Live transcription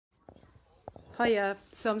Hiya.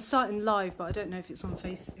 So I'm starting live, but I don't know if it's on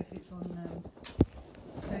Photo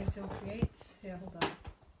Creates. Here, hold on.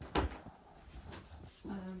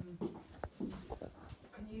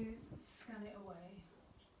 Can you scan it away?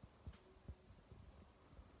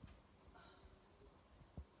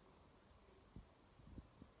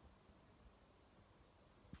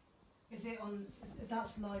 Is it on?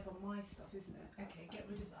 That's live on my stuff, isn't it? Okay, get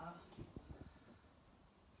rid of that.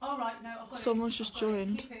 All right, no, I've got it. Someone's just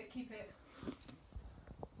joined. Keep it.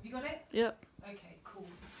 Have you got it? Yep. Okay, cool.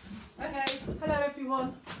 Okay, hello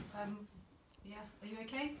everyone. Yeah, are you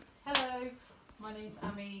okay? Hello, my name's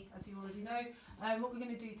Ammi, as you already know. What we're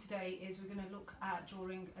going to do today is we're going to look at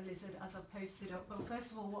drawing a lizard as I've posted up. But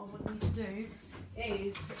first of all, what I want you to do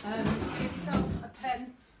is get yourself a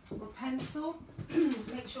pen or a pencil.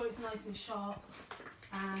 Make sure it's nice and sharp,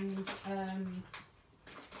 and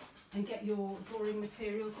get your drawing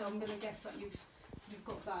material. So I'm going to guess that you've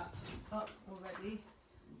got that up already.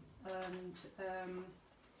 And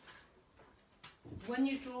when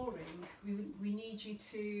you're drawing, we need you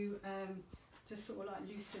to just sort of like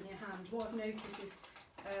loosen your hand. What I've noticed is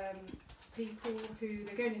people who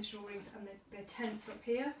they're going into drawings and they're tense up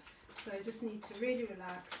here, so just need to really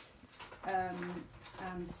relax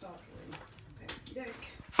and start drawing.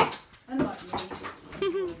 Okey-doke. Unlike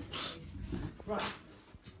me. Right.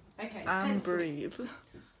 Okay. And breathe.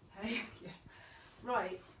 Hey. Yeah.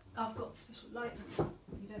 Right. I've got special light.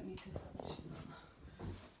 You don't need to.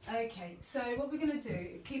 Okay, so what we're going to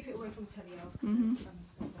do, keep it away from the telly else because I'm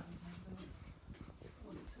still down.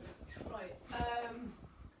 Right,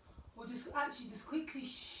 we'll just quickly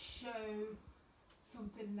show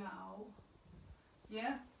something now.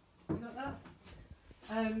 Yeah, you got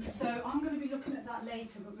that? So I'm going to be looking at that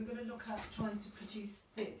later, but we're going to look at trying to produce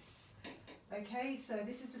this. Okay, so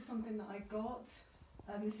this is just something that I got,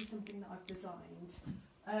 and this is something that I've designed.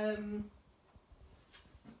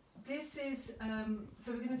 This is,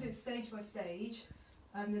 so we're going to do it stage by stage.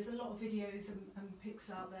 There's a lot of videos and pics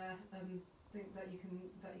out there that you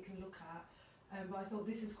can look at. But I thought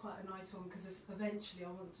this is quite a nice one because eventually I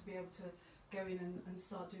want to be able to go in and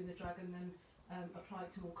start doing the dragon and then apply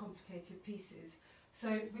it to more complicated pieces. So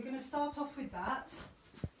we're going to start off with that.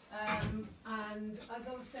 And as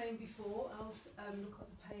I was saying before, I'll look at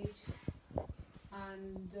the page,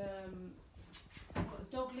 and I've got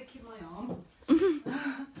a dog licking my arm.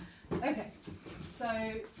 Okay,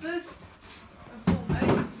 so first and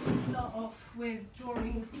foremost, we're going to start off with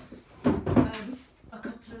drawing a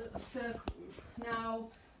couple of circles. Now,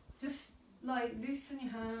 just like loosen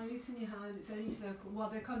your hand, it's only circle, well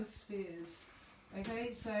they're kind of spheres.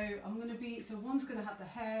 Okay, so one's going to have the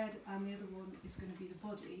head and the other one is going to be the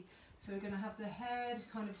body. So we're going to have the head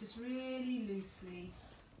kind of just really loosely,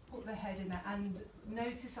 put the head in there, and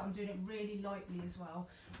notice that I'm doing it really lightly as well.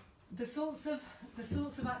 The sorts of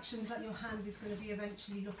actions that your hand is going to be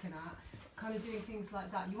eventually looking at, kind of doing things like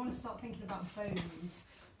that. You want to start thinking about bones,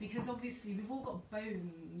 because obviously we've all got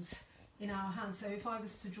bones in our hands. So if I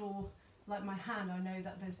was to draw like my hand, I know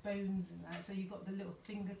that there's bones in there. So you've got the little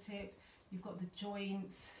fingertip, you've got the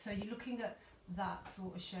joints. So you're looking at that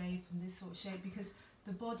sort of shape and this sort of shape, because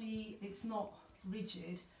the body, it's not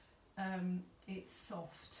rigid, it's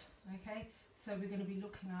soft. Okay. So we're going to be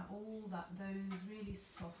looking at all those really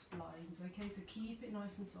soft lines, okay? So keep it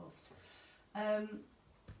nice and soft.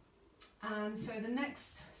 And so the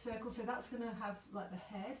next circle, so that's going to have like the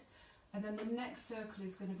head, and then the next circle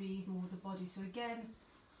is going to be more the body. So again,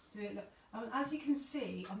 do it. As you can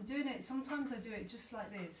see, I'm doing it. Sometimes I do it just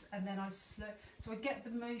like this, and then so I get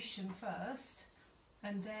the motion first,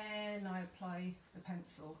 and then I apply the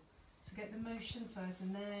pencil. So get the motion first,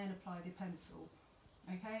 and then apply the pencil.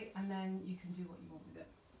 Okay, and then you can do what you want with it.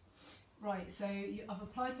 Right, so I've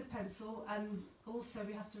applied the pencil, and also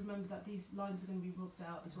we have to remember that these lines are going to be rubbed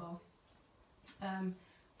out as well.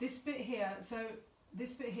 This bit here is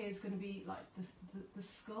going to be like the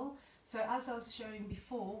skull. So as I was showing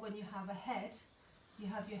before, when you have a head, you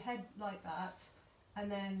have your head like that, and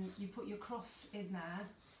then you put your cross in there,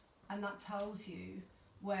 and that tells you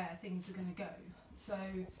where things are going to go. So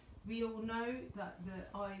we all know that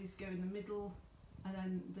the eyes go in the middle, and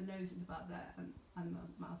then the nose is about there, and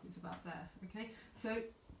the mouth is about there. Okay, so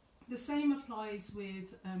the same applies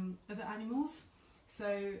with other animals.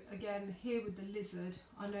 So again, here with the lizard,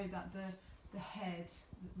 I know that the head,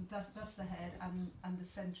 that's the head, and the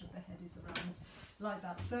centre of the head is around like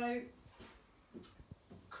that. So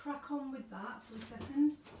crack on with that for a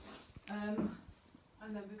second,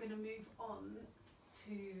 and then we're going to move on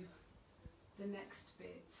to the next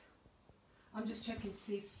bit. I'm just checking to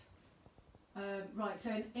see if right,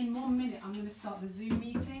 so in 1 minute I'm going to start the Zoom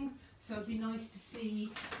meeting, so it'd be nice to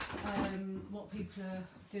see what what people are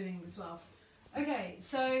doing as well. Okay,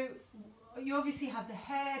 so you obviously have the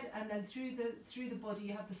head, and then through the body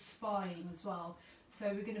you have the spine as well. So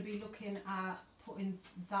we're going to be looking at putting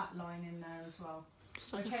that line in there as well.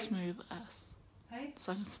 Just like a smooth S. Hey? It's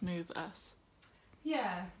like a smooth S.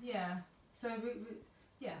 Yeah, yeah. So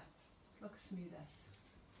yeah, it's like a smooth S.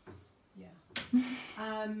 Yeah.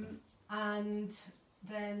 And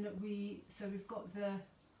then we've got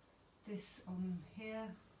this on here.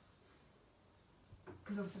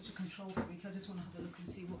 Because I'm such a control freak, I just want to have a look and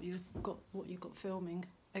see what you've got filming.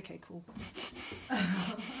 Okay, cool.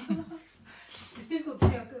 It's difficult to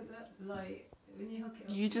see how good that, like, when you hook it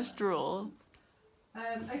up. You just draw.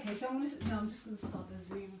 Okay, so I'm just going to start the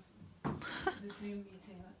Zoom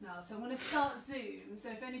meeting now. So I'm going to start Zoom. So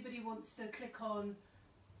if anybody wants to click on,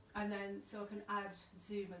 and then so I can add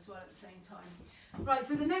Zoom as well at the same time. Right.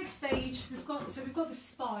 So the next stage we've got the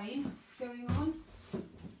spine going on,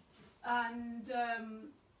 and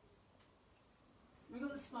we've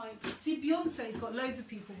got the spine. See, Beyonce's got loads of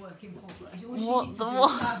people working for her. All she needs to do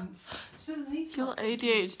is dance. She doesn't need to. Your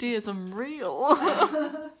ADHD is unreal.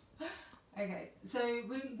 Okay, so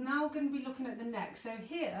we're now going to be looking at the neck. So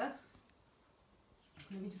here,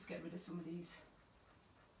 let me just get rid of some of these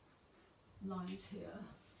lines here.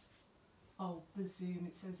 Oh, the zoom,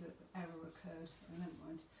 it says an error occurred. Oh, never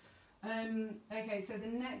mind. Okay, so the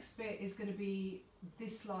next bit is going to be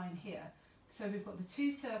this line here. So we've got the two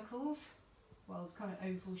circles, well, kind of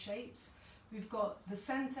oval shapes. We've got the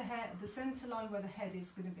centre line where the head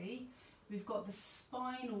is going to be. We've got the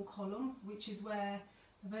spinal column, which is where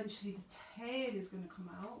eventually the tail is going to come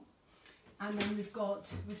out. And then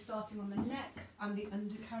we're starting on the neck and the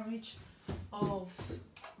undercarriage of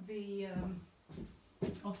the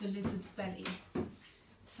lizard's belly.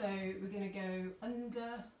 So we're going to go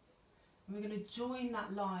under, and we're going to join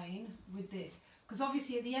that line with this. Because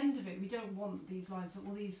obviously at the end of it, we don't want these lines,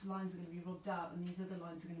 all these lines are going to be rubbed out and these other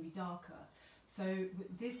lines are going to be darker. So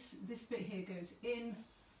this bit here goes in,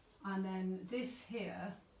 and then this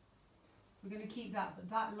here, we're going to keep that, but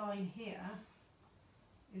that line here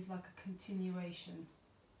is like a continuation.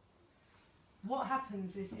 What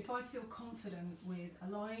happens is if I feel confident with a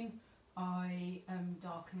line, I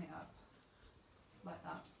darken it up like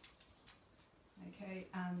that. Okay,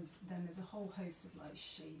 and then there's a whole host of like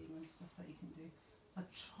shading and stuff that you can do. I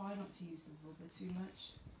try not to use the rubber too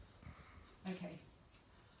much. Okay.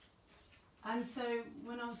 And so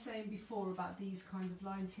when I was saying before about these kinds of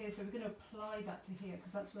lines here, so we're going to apply that to here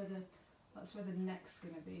because that's where the neck's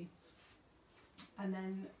going to be. And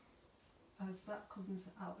then as that comes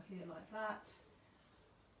out here like that,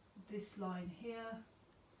 this line here,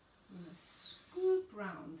 I'm going to swoop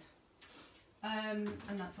round. And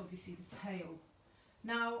that's obviously the tail.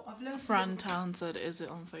 Now, I've learned... Fran Town said, is it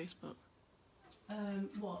on Facebook?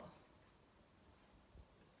 What?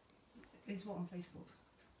 Is what on Facebook?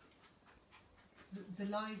 The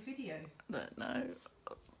live video? Don't know.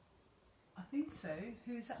 I think so.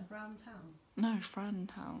 Who is that? Brown Town? No, Fran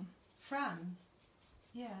Town. Fran?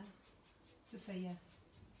 Yeah. Just say yes.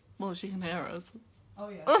 Well, she can hear us. Oh,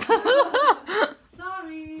 yeah.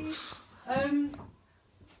 Sorry.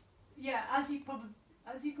 Yeah, as you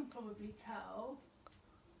can probably tell,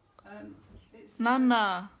 it's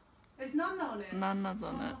Nana. There's Nana on it. Nana's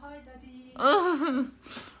on it. Hi, Daddy.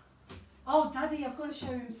 Oh, Daddy, I've got to show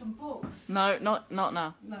him some books. No, not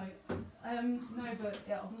now. No, no, but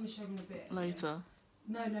yeah, I'm going to show him a bit Later.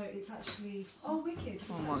 No, it's actually. Oh, wicked! It's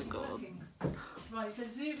Oh my actually God. working. Right, so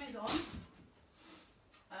Zoom is on.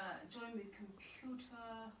 Join with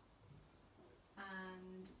computer.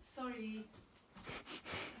 And sorry.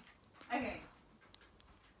 Okay.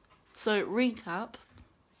 So recap.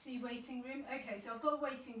 See waiting room. Okay, so I've got a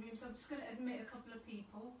waiting room, so I'm just going to admit a couple of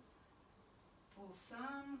people.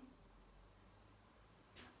 Awesome.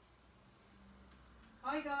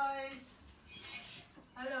 Hi guys.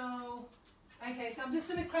 Hello. Okay, so I'm just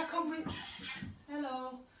going to crack on with.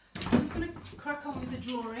 Hello. I'm just going to crack on with the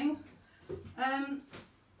drawing.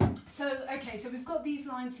 So we've got these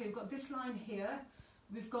lines here. We've got this line here.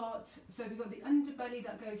 We've got the underbelly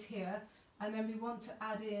that goes here, and then we want to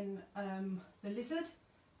add in the lizard.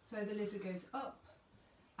 So the lizard goes up,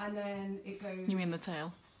 and then it goes... You mean the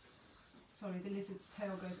tail? Sorry, the lizard's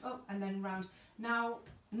tail goes up and then round. Now,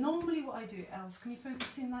 normally what I do, Els, can you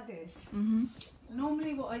focus in like this? Mm-hmm.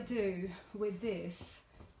 Normally what I do with this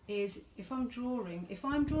is if I'm drawing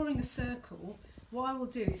a circle, what I will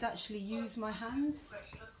do is actually use my hand.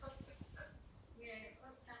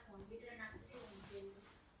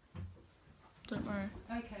 Don't worry.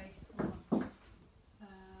 Okay, hold on.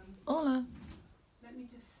 Hola. Let me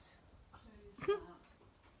just close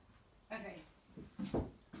that. Okay.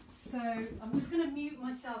 So I'm just going to mute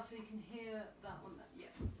myself so you can hear that one.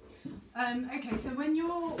 Yeah. Okay. So when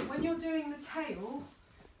you're doing the tail,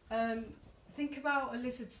 think about a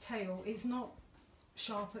lizard's tail. It's not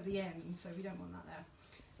sharp at the end, so we don't want that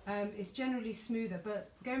there. It's generally smoother.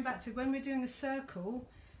 But going back to when we're doing a circle,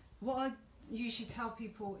 what I usually tell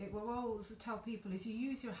people, what I always tell people is you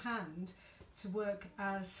use your hand to work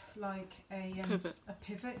as like a Pivot. A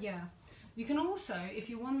pivot. Yeah. You can also, if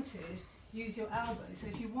you wanted, use your elbow. So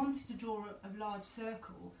if you wanted to draw a large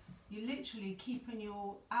circle, you literally keeping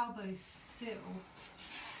your elbow still,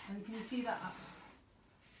 and can you see that?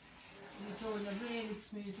 You're drawing a really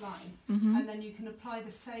smooth line, and then you can apply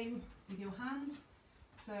the same with your hand.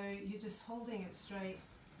 So you're just holding it straight.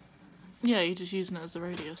 Yeah, you're just using it as a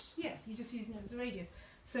radius. Yeah, you're just using it as a radius.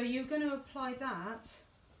 So you're going to apply that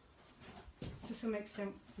to some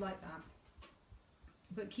extent like that,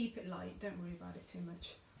 but keep it light. Don't worry about it too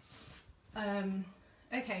much.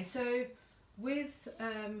 Okay, so with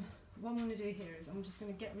what I'm going to do here is I'm just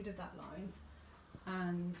going to get rid of that line,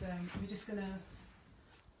 and we're just going to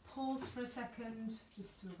pause for a second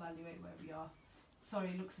just to evaluate where we are. Sorry,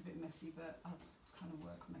 it looks a bit messy, but I kind of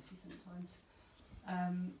work messy sometimes.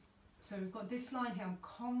 So we've got this line here. I'm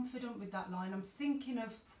confident with that line. I'm thinking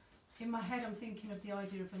of, in my head, I'm thinking of the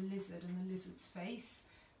idea of a lizard and a lizard's face.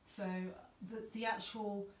 So the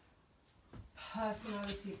actual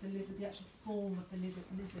personality of the lizard, the actual form of the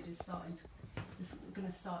lizard is going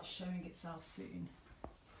to start showing itself soon.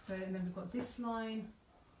 So, and then we've got this line.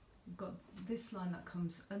 We've got this line that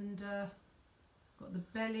comes under. We've got the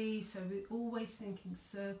belly. So we're always thinking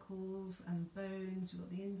circles and bones. We've got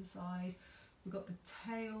the inside. We've got the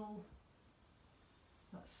tail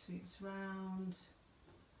that sweeps round.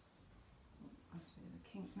 That's a bit of a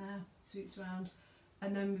kink now. Sweeps round,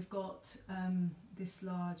 and then we've got this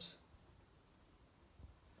large.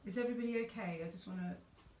 Is everybody okay? I just want to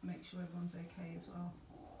make sure everyone's okay as well.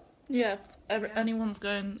 Yeah, anyone's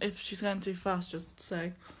going. If she's going too fast, just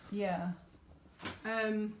say. Yeah.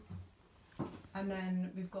 And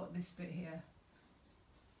then we've got this bit here,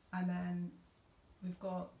 and then we've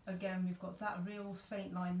got that real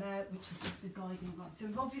faint line there, which is just a guiding line. So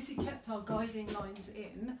we've obviously kept our guiding lines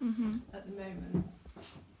in at the moment.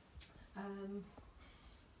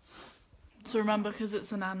 So remember, because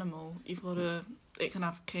it's an animal, you've got to. It can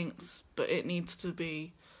have kinks, but it needs to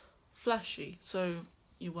be fleshy. So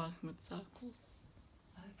you're working with circles.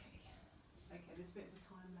 Okay, there's a bit of a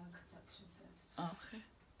time lag, production says. Oh, okay.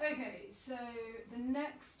 Okay, so the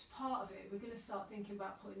next part of it, we're going to start thinking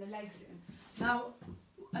about putting the legs in. Now,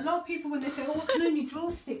 a lot of people, when they say, oh, I can only draw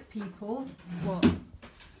stick people,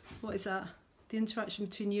 what is that? The interaction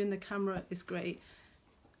between you and the camera is great.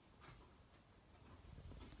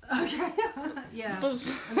 Okay, yeah. I'm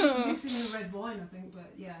just missing the red wine, I think,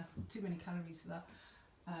 but yeah, too many calories for that.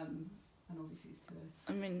 And obviously it's too early.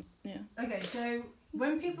 I mean, yeah. Okay, so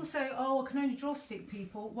when people say, oh, I can only draw stick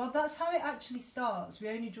people, well, that's how it actually starts. We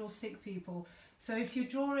only draw stick people. So if you're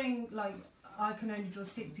drawing, like, I can only draw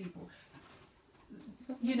stick people,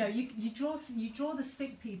 you know, you draw the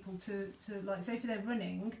stick people to like, say if they're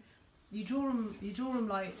running, you draw them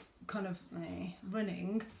like, kind of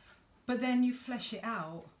running, but then you flesh it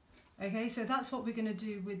out. Okay, so that's what we're going to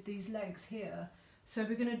do with these legs here. So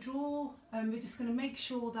we're going to draw, we're just going to make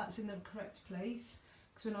sure that's in the correct place.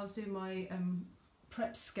 Because when I was doing my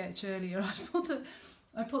prep sketch earlier,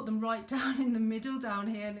 I put them right down in the middle down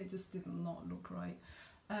here, and it just did not look right.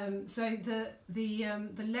 So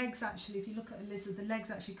the legs actually, if you look at a lizard, the legs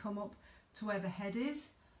actually come up to where the head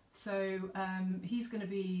is. So he's going to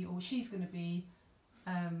be, or she's going to be,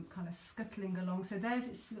 kind of scuttling along. So there's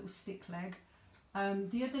its little stick leg.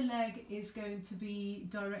 The other leg is going to be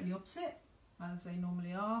directly opposite, as they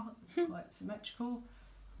normally are, quite symmetrical.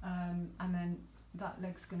 And then that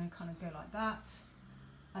leg's going to kind of go like that.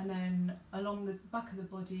 And then along the back of the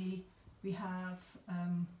body, we have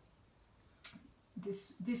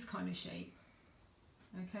this kind of shape.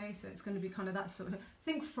 Okay, so it's going to be kind of that sort of,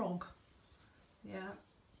 think frog. Yeah,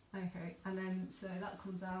 okay, and then so that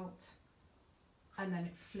comes out, and then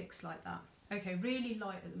it flicks like that. Okay, really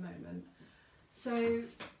light at the moment. So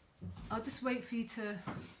I'll just wait for you to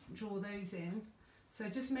draw those in. So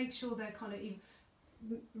just make sure they're kind of even.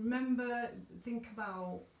 Remember, think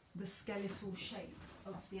about the skeletal shape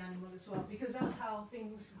of the animal as well, because that's how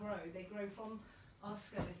things grow. They grow from our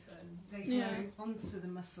skeleton. They grow onto the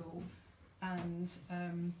muscle, and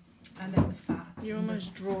then the fat. You're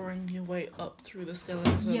almost drawing your way up through the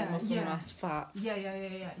skeleton, muscle mass, fat. Yeah.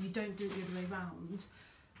 You don't do it the other way round.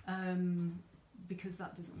 Because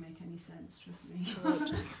that doesn't make any sense, trust me.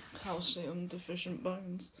 Calcium deficient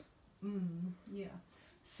bones. Yeah.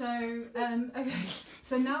 So, okay,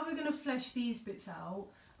 so now we're going to flesh these bits out.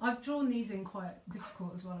 I've drawn these in quite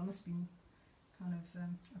difficult as well. I must have been kind of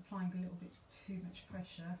applying a little bit too much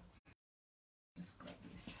pressure. Just grab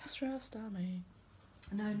this. Stressed, Ammi.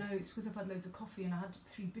 No, it's because I've had loads of coffee and I had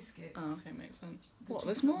 3 biscuits. Oh, okay, makes sense. What,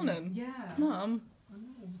 this morning? Yeah. Mum? I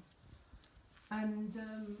know. And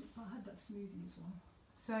I had that smoothie as well.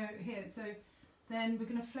 So here, so then we're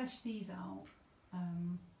going to flesh these out.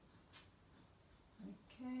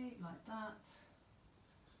 Okay, like that.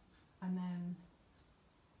 And then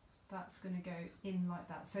that's going to go in like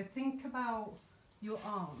that. So think about your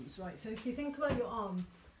arms, right? So if you think about your arm,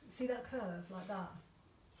 see that curve like that?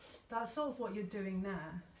 That's sort of what you're doing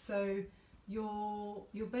there. So you're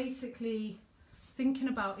basically thinking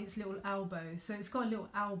about its little elbow. So it's got a little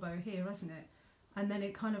elbow here, hasn't it? And then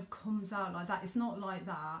it kind of comes out like that. It's not like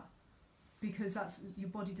that because that's your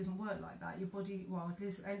body doesn't work like that. Your body, well, it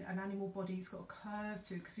is an animal body. It's got a curve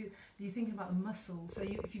to it because you're thinking about the muscles. So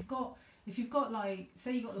if you've got like,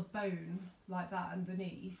 say you've got the bone like that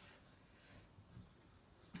underneath,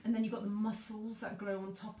 and then you've got the muscles that grow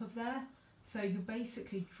on top of there. So you're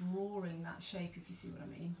basically drawing that shape, if you see what I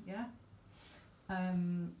mean, yeah?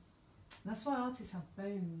 That's why artists have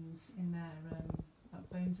bones in their, like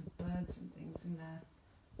bones of birds and things in their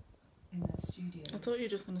studios. I thought you were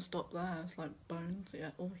just going to stop there. It's like bones. Yeah,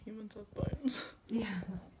 all humans have bones. Yeah.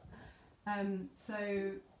 So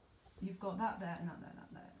you've got that there, and that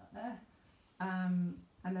there.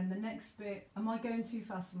 And then the next bit, am I going too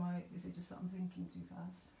fast? Is it just that I'm thinking too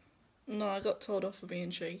fast? No, I got told off for being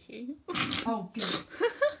shaky. Oh, good.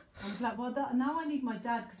 I'm glad. Well, now I need my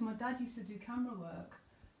dad, because my dad used to do camera work.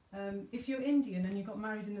 If you're Indian and you got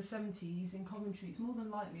married in the 70s in Coventry, it's more than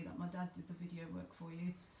likely that my dad did the video work for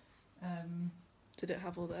you. Did it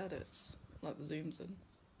have all the edits? Like the zooms in?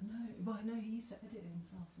 No, he used to edit it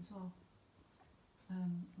himself as well.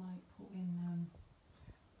 Like put in,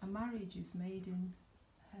 a marriage is made in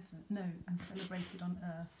heaven. No, and celebrated on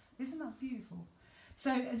earth. Isn't that beautiful?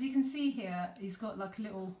 So as you can see here, he's got like a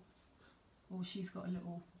little, or she's got a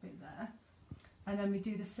little bit there. And then we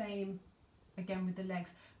do the same again with the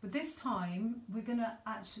legs. But this time, we're going to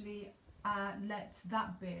actually let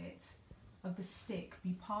that bit of the stick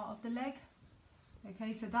be part of the leg.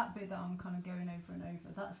 Okay, so that bit that I'm kind of going over and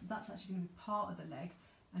over, that's actually going to be part of the leg,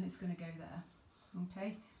 and it's going to go there.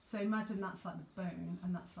 Okay, so imagine that's like the bone,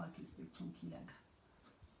 and that's like its big chunky leg.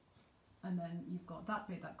 And then you've got that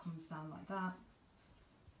bit that comes down like that.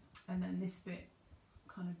 And then this bit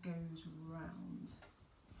kind of goes round.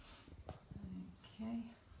 Okay.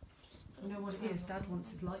 You know what it is? Dad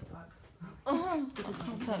wants his light back. Oh, I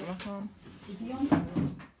can't turn it back on. Is he on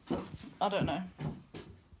still? I don't know.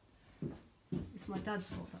 It's my dad's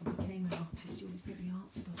fault that I became an artist. He always brought me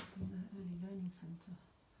art stuff from the Early Learning Centre.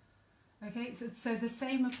 Okay, so the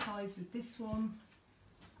same applies with this one.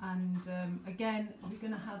 And again, we're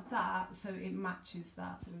going to have that so it matches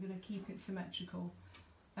that. So we're going to keep it symmetrical.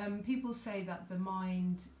 People say that the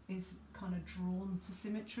mind is kind of drawn to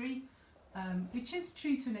symmetry, which is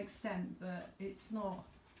true to an extent, but it's not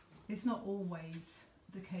always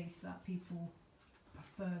the case that people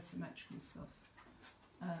prefer symmetrical stuff.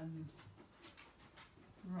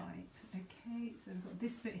 Right, okay, so we've got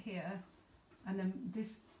this bit here, and then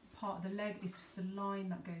this part of the leg is just a line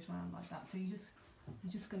that goes around like that. So you're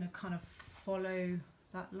just going to kind of follow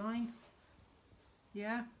that line.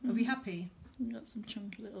 Yeah, are we happy? You got some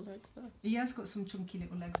chunky little legs there. He has got some chunky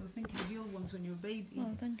little legs. I was thinking of your ones when you were a baby.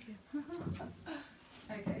 Oh, thank you.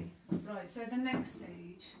 Okay, right, so the next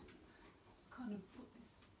stage, kind of put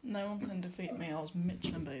this... No one can defeat me. I was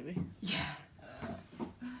Michelin baby. Yeah.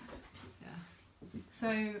 Yeah.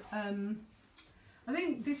 So, I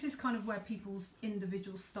think this is kind of where people's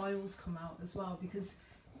individual styles come out as well, because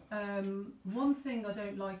one thing I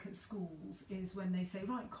don't like at schools is when they say,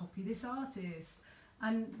 right, copy this artist.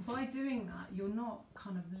 And by doing that, you're not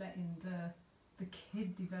kind of letting the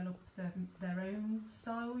kid develop their own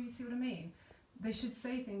style, you see what I mean? They should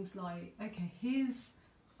say things like, okay, here's,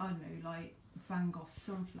 I don't know, like Van Gogh's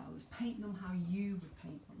sunflowers, paint them how you would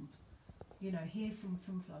paint them. You know, here's some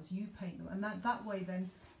sunflowers, you paint them. And that way then,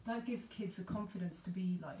 that gives kids the confidence to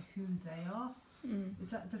be like who they are. Mm.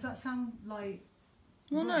 Does that sound like...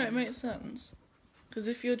 Well, no, it makes sense. Because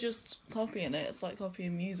if you're just copying it, it's like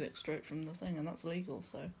copying music straight from the thing, and that's illegal,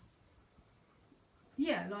 so...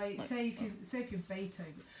 Yeah, like say if you're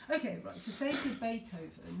Beethoven. Okay, right, so say if you're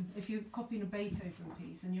Beethoven, if you're copying a Beethoven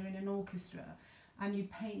piece and you're in an orchestra and you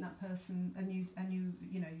paint that person and you're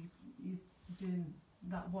doing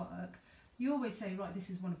that work, you always say, right, this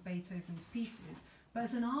is one of Beethoven's pieces. But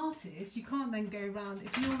as an artist, you can't then go around,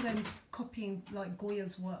 if you're then copying like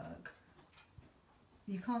Goya's work,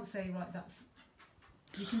 You can't say, right, that's...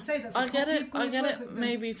 You can say that's a I get copy it. of God's I get word, it. but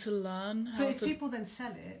Maybe to learn how if to. people then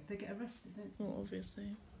sell it, they get arrested, don't they? Well,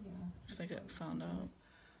 obviously, Yeah. if they get found out,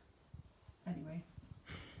 Anyway.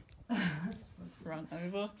 That's what- run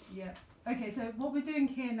over. Yeah. Okay, so what we're doing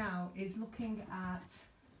here now is looking at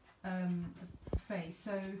the face.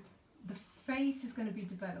 So the face is going to be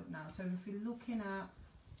developed now. So if you're looking at...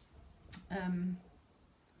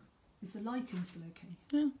 is the lighting still okay?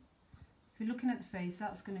 Yeah. If you're looking at the face,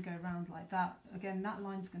 that's going to go around like that. Again, that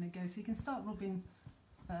line's going to go. So you can start rubbing,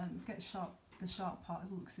 get the sharp part.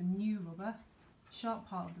 It looks a new rubber. Sharp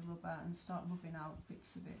part of the rubber, and start rubbing out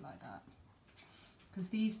bits of it like that. Because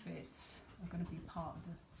these bits are going to be part of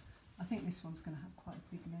the... I think this one's going to have quite a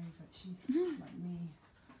big nose actually, like me.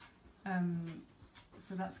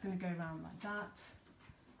 So that's going to go around like that.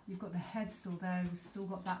 You've got the head still there. We've still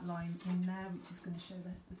got that line in there, which is going to show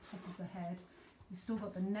the top of the head. We've still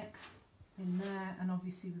got the neck in there, and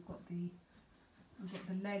obviously we've got the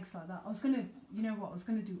legs like that. I was going to, you know what, I was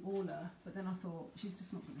going to do Orla, but then I thought she's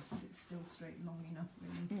just not going to sit still straight long enough,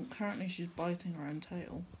 really. Currently, she's biting her own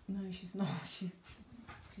tail. No, she's not. She's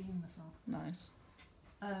cleaning herself. Nice.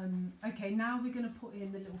 Okay, now we're going to put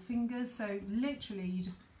in the little fingers. So literally, you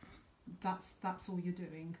just that's all you're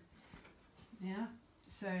doing. Yeah.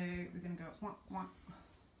 So we're going to go whack whack.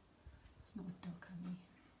 It's not a duck,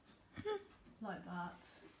 Annie. Like that.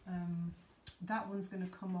 That one's going to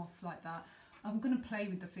come off like that. I'm going to play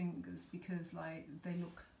with the fingers because like they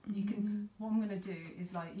look. You can. What I'm going to do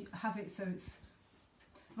is like have it so it's.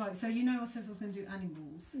 Right, so you know I said I was going to do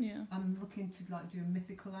animals. Yeah. I'm looking to like do a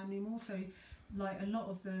mythical animal. So like a lot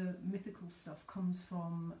of the mythical stuff comes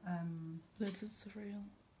from Lizards are real.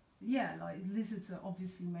 yeah, like lizards are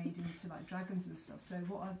obviously made into like dragons and stuff. So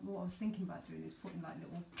what I was thinking about doing is putting like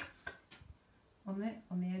little on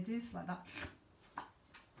the edges like that.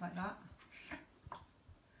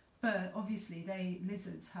 But obviously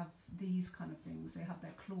lizards have these kind of things. They have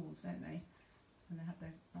their claws, don't they? And they have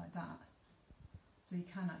their like that. So you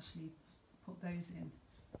can actually put those in.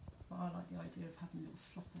 But I like the idea of having little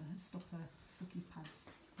stopper, sucky pads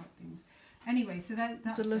type things. Anyway, so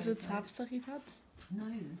that's... Do lizards have sucky pads? No.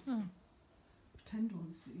 Oh. Tender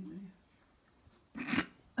ones do,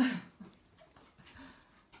 though.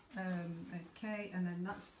 Okay, and then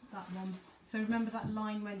that's that one. So remember that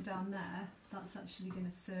line went down there? That's actually going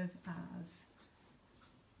to serve as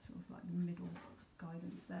sort of like the middle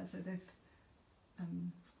guidance there. So they've...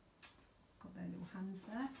 got their little hands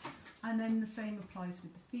there, and then the same applies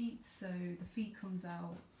with the feet. So the feet comes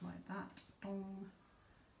out like that, dong,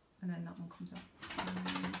 and then that one comes out.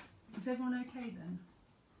 Is everyone okay then?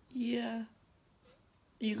 Yeah.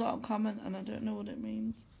 You got a comment and I don't know what it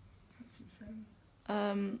means. What's it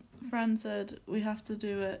saying? Fran said we have to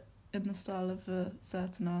do it in the style of a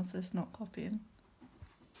certain artist, not copying.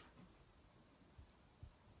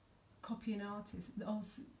 Copy an artist.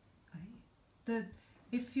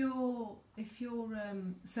 If you're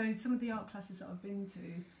so some of the art classes that I've been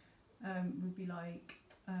to would be like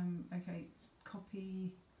okay,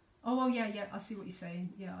 copy. Oh yeah, I see what you're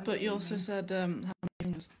saying. Yeah. But you also said how many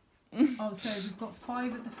fingers? Oh, so we've got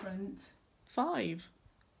 5 at the front. 5?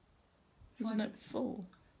 Isn't 5 it 4?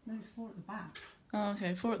 No, it's 4 at the back. Oh,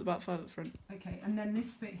 okay, 4 at the back, 5 at the front. Okay, and then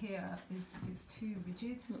this bit here is too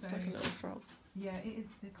rigid. Looks so like a little frog. yeah,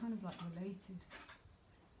 they're kind of like related.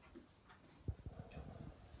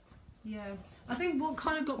 Yeah, I think what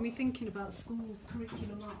kind of got me thinking about school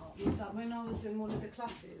curriculum art was that when I was in one of the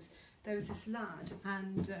classes, there was this lad,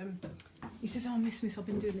 and he says, "Oh, Miss, I've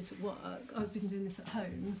been doing this at work. I've been doing this at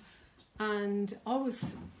home," and I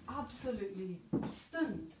was absolutely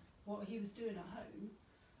stunned what he was doing at home,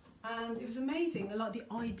 and it was amazing. Like the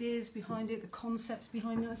ideas behind it, the concepts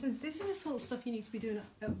behind it. I said, "This is the sort of stuff you need to be doing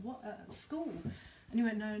at school," and he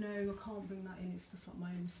went, "No, I can't bring that in. It's just like my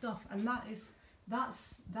own stuff," and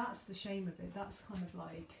that's the shame of it. That's kind of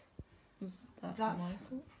like... Was that That's-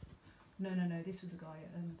 Michael? No, this was a guy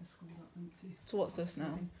at the school that I went to. So what's this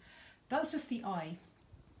now? That's just the eye.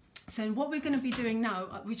 So what we're going to be doing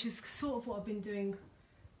now, which is sort of what I've been doing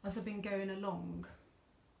as I've been going along,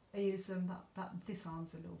 is that this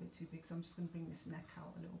arm's a little bit too big, so I'm just going to bring this neck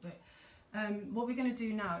out a little bit. What we're going to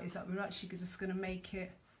do now is that we're actually just going to make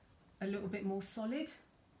it a little bit more solid.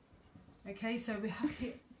 Okay, so we're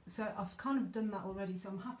happy. So I've kind of done that already, so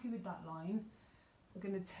I'm happy with that line. We're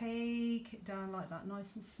going to take it down like that,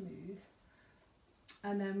 nice and smooth.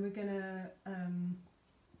 And then we're going to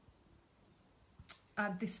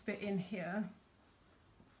add this bit in here.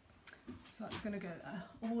 So that's going to go there.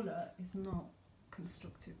 Orla is not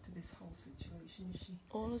constructive to this whole situation, is she?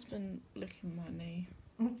 Orla's been licking my knee.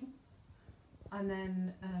 And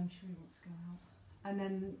then she really wants to go out. and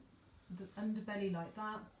then the underbelly like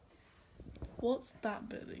that. What's that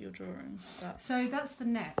bit that you're drawing? So that's the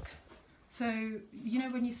neck. So you know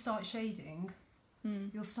when you start shading,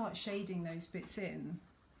 you'll start shading those bits in,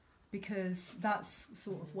 because that's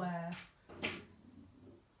sort of where,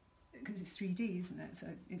 because it's 3D, isn't it? So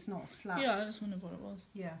it's not flat. Yeah, I just wondered what it was.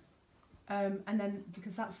 Yeah. And then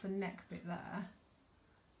because that's the neck bit there,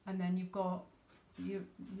 and then you've got your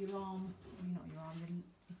arm, not your arm,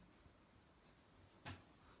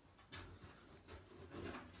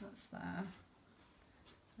 that's there.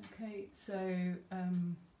 Okay, so you've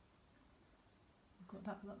got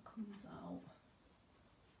that comes out.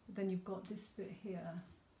 But then you've got this bit here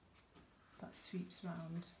that sweeps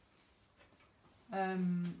round.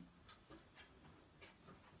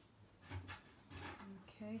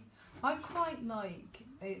 Okay, I quite like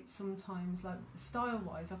it sometimes, like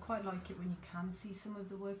style-wise, I quite like it when you can see some of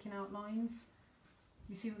the working outlines.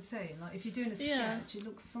 You see what I'm saying? Like if you're doing a sketch, it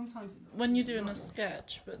looks sometimes. It looks when you're doing nice. a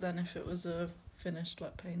sketch, but then if it was a finished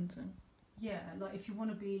like painting. Yeah, like if you want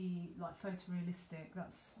to be like photorealistic,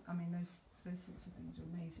 that's, I mean, those sorts of things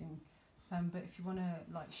are amazing. But if you want to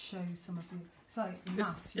like show some of the, it's like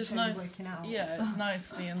maths, you're nice, working out. Yeah, it's nice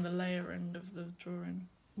seeing the layering of the drawing.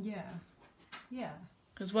 Yeah, yeah.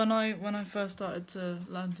 Because when I first started to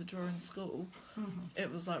learn to draw in school,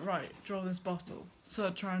 it was like, right, draw this bottle. So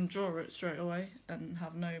I'd try and draw it straight away and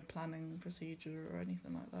have no planning procedure or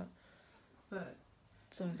anything like that. But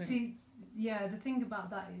so I think, see, yeah, the thing about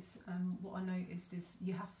that is, what I noticed is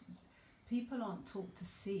people aren't taught to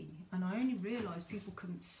see, and I only realised people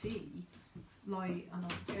couldn't see, like, and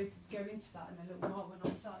I'll go into that in a little while when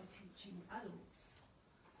I started teaching adults.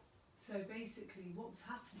 So basically, what was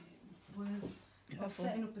happening was I was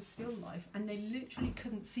setting up a still life, and they literally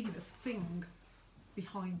couldn't see the thing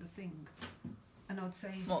behind the thing, and I'd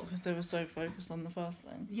say, what, because they were so focused on the first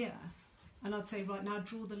thing? Yeah. And I'd say, right, now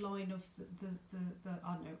draw the line of the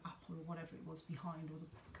I don't know, apple or whatever it was behind, or the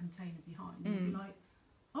container behind. And you'd be like,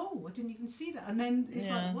 oh, I didn't even see that. And then it's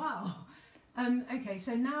like, wow. Okay,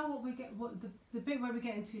 so now the bit where we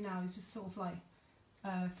get into now is just sort of like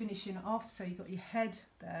finishing it off. So you've got your head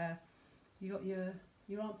there, you got your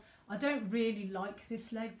arm. I don't really like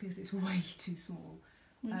this leg because it's way too small.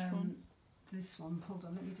 Which one? This one. Hold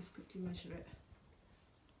on, let me just quickly measure it.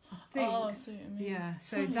 I see what you mean. Yeah,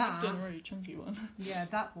 so You've that, done a really chunky one. yeah,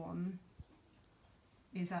 that one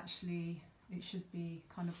is actually, it should be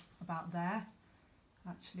kind of about there,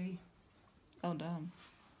 actually. Oh, damn.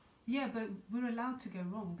 Yeah, but we're allowed to go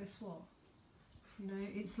wrong, guess what? You know,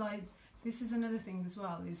 it's like, this is another thing as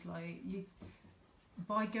well, is like,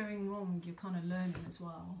 by going wrong, you're kind of learning as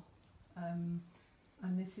well.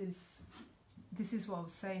 And this is what I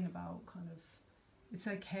was saying about kind of, it's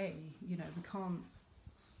okay, you know,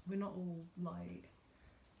 we're not all like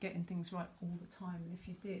getting things right all the time, and if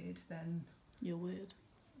you did, then You're weird.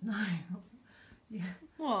 no. Yeah.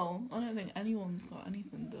 Well, I don't think anyone's got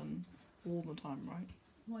anything done all the time, right?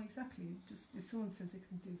 Well, exactly. Just if someone says they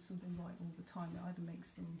can do something right all the time, it either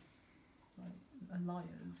makes them like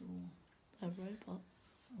liars or A robot.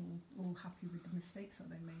 or happy with the mistakes that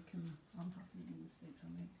they make, and I'm happy with the mistakes I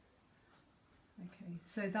make. Okay,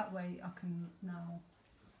 so that way I can now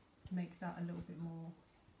make that a little bit more.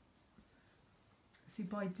 See,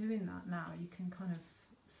 by doing that now, you can kind of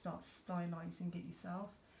start stylising it yourself.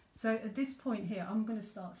 So at this point here, I'm going to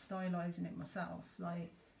start stylising it myself.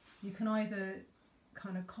 Like, you can either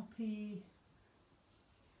kind of copy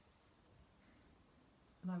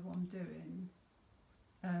like what I'm doing,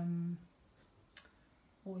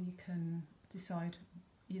 or you can decide,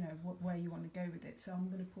 you know, where you want to go with it. So I'm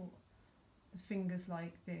going to put the fingers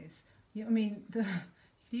like this. I mean, you could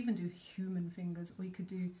even do human fingers, or you could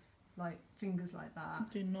do like fingers like that.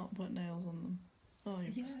 Do not put nails on them. Oh, yeah,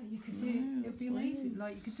 you could do. It would be amazing.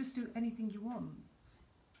 Like, you could just do anything you want.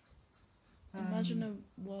 Imagine a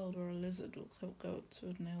world where a lizard will go to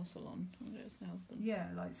a nail salon and get its nails done. Yeah,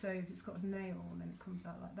 like, so if it's got a nail and then it comes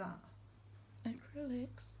out like that.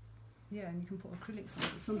 Acrylics. Yeah, and you can put acrylics on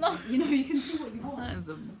it or something. No. You know, you can do what you want. That is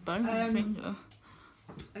a bony finger.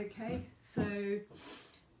 Okay, so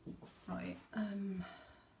right.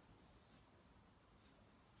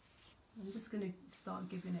 I'm just going to start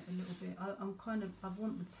giving it a little bit. I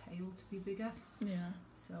want the tail to be bigger. Yeah.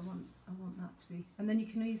 So I want that to be. And then you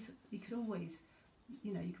could always,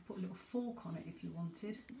 you know, you could put a little fork on it if you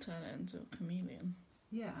wanted. Turn it into a chameleon.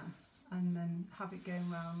 Yeah, and then have it going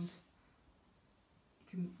round.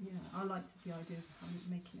 Yeah, I like the idea of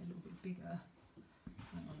making it a little bit bigger.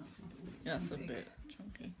 Hang on, that's a little bit That's too a big. bit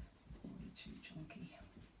chunky. Way too chunky.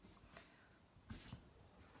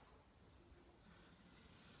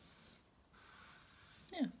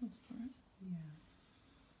 Yeah, that's alright. Yeah.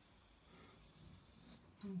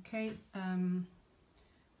 Okay,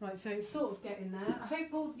 right, so it's sort of getting there. I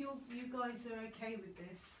hope all you guys are okay with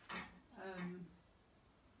this.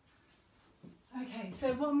 Okay,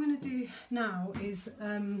 so what I'm going to do now is,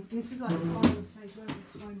 this is like the final stage, where are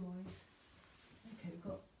we time-wise? Okay, we've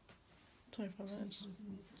got 25 minutes. 25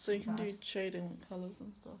 minutes. So you can Bad. do shading colours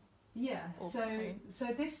and stuff. Yeah, Or so paint.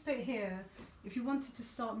 so this bit here, if you wanted to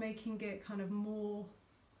start making it kind of more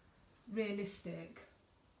realistic,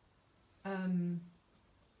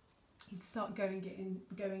 you'd start going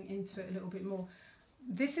into it a little bit more.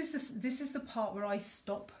 This is the part where I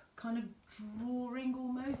stop kind of drawing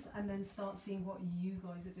almost, and then start seeing what you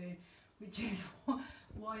guys are doing, which is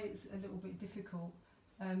why it's a little bit difficult.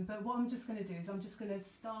 But what I'm just going to do is I'm just going to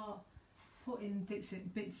start putting bits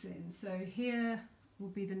in. So here will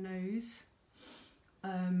be the nose.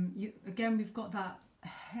 Again, we've got that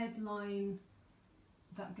headline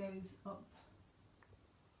that goes up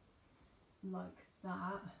like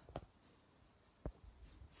that.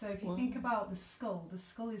 So if you think about the skull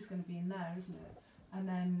is going to be in there, isn't it? And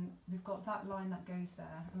then we've got that line that goes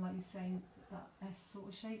there, and like you were saying, that S sort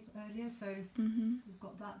of shape earlier. So we've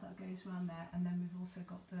got that goes around there, and then we've also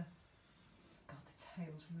got the. God, the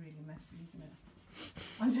tail's really messy, isn't it?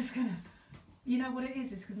 I'm just gonna. You know what it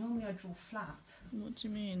is? It's because normally I draw flat. What do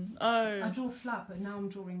you mean? Oh. I draw flat, but now I'm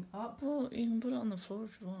drawing up. Well, you can put it on the floor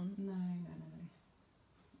if you want. No.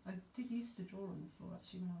 I did used to draw on the floor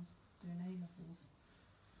actually when I was doing A levels.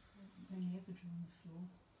 I only ever drew on the floor.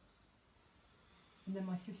 And then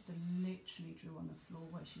my sister literally drew on the floor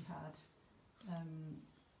where she had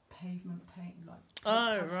pavement paint, like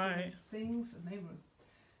right, things, and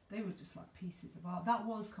they were just like pieces of art. That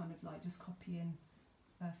was kind of like just copying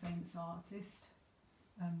a famous artist,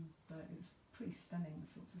 but it was pretty stunning, the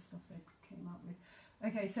sorts of stuff they came up with.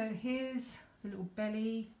 Okay, so here's the little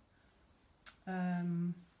belly,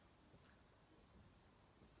 and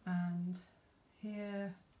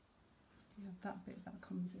here you have that bit that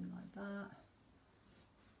comes in like that,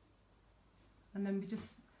 and then we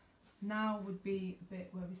just now would be a bit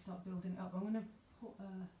where we start building it up. I'm going to put a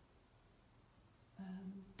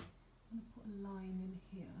line in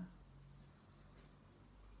here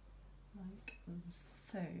like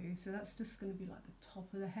so. So that's just going to be like the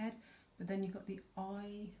top of the head, but then you've got the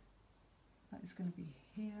eye that is going to be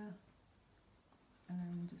here, and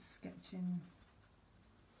then just sketching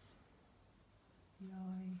the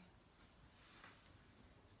eye,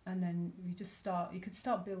 and then you could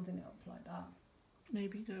start building it up like that.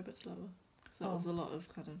 Maybe go a bit slower, because that was a lot of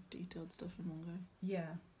kind of detailed stuff in one go.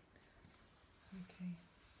 Yeah. Okay.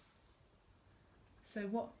 So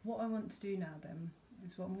what I want to do now then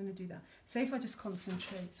is what I'm going to do that. Say if I just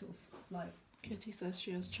concentrate sort of like... Kitty says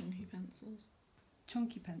she has chunky pencils.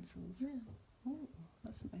 Chunky pencils? Yeah. Oh,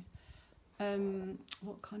 that's nice.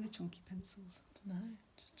 What kind of chunky pencils? I don't know,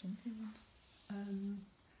 just chunky ones.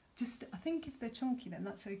 Just, I think if they're chunky then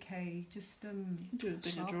that's okay. Just You can do a bigger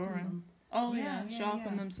sharpen drawing. them. Oh yeah,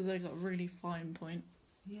 sharpen them so they've got a really fine point.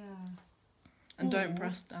 Yeah. And don't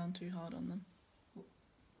press down too hard on them.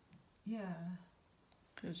 Yeah.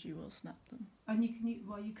 Because you will snap them. And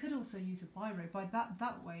you could also use a biro by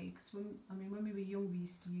that way, because when we were young we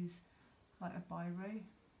used to use like a biro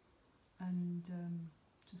and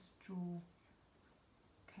just draw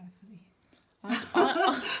carefully.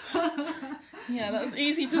 Yeah, that's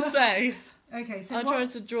easy to say. Okay, so I tried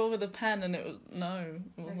to draw with a pen and it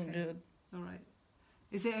wasn't good. All right.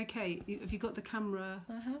 Is it okay? Have you got the camera?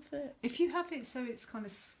 I have it. If you have it so it's kind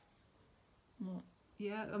of... What?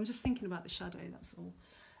 Yeah, I'm just thinking about the shadow, that's all.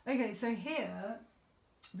 Okay, so here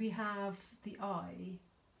we have the eye,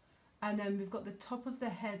 and then we've got the top of the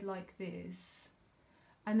head like this,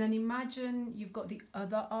 and then imagine you've got the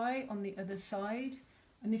other eye on the other side,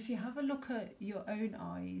 and if you have a look at your own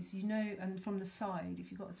eyes, you know, and from the side, if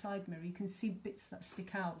you've got a side mirror, you can see bits that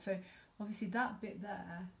stick out. So obviously that bit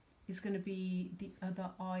there is going to be the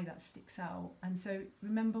other eye that sticks out. And so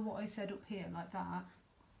remember what I said up here, like that,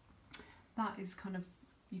 that is kind of,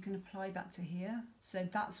 you can apply that to here. So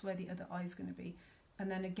that's where the other eye is going to be. And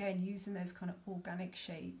then again, using those kind of organic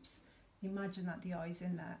shapes, imagine that the eye's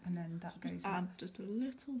in there, and then that goes add just a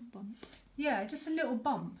little bump. Yeah, just a little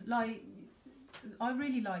bump. Like, I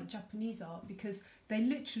really like Japanese art because they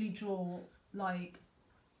literally draw like,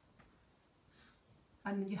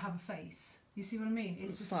 and you have a face. You see what I mean?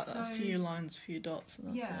 It's just like so, a few lines, a few dots,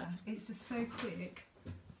 and that's it. It's just so quick.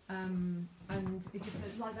 And it just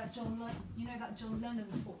like that that John Lennon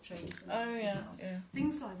portrait. Oh yeah, yeah.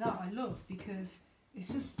 Things like that I love because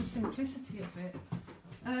it's just the simplicity of it.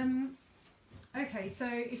 Okay, so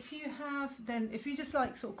if you just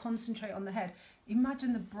like sort of concentrate on the head,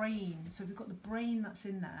 imagine the brain. So we've got the brain that's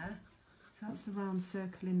in there. So that's the round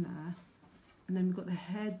circle in there. And then we've got the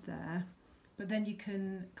head there. But then you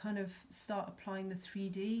can kind of start applying the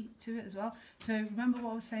 3D to it as well. So remember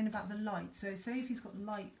what I was saying about the light. So say if he's got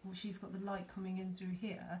light, or she's got the light coming in through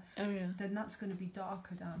here, Oh yeah. then that's going to be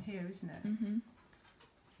darker down here, isn't it? Mm-hmm.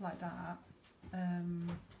 Like that.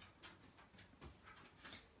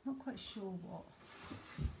 Not quite sure what.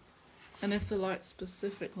 And if the light's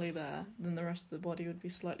specifically there, then the rest of the body would be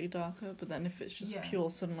slightly darker. But then if it's just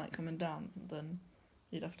pure sunlight coming down, then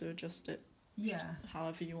you'd have to adjust it. Yeah.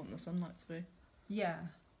 However you want the sunlight to be. Yeah.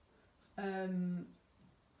 I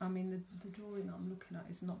mean, the drawing I'm looking at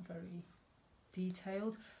is not very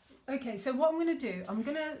detailed. Okay, so what I'm going to do, I'm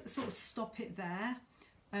going to sort of stop it there,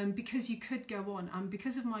 because you could go on, and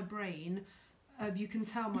because of my brain, you can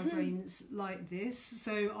tell my brain's like this.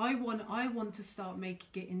 So I want to start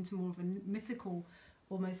making it into more of a mythical,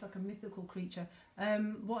 almost like a mythical creature.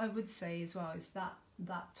 What I would say as well is that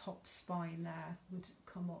that top spine there would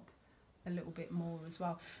come up a little bit more as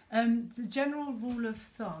well. The general rule of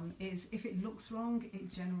thumb is if it looks wrong,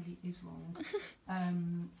 it generally is wrong.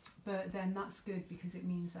 But then that's good because it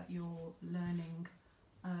means that you're learning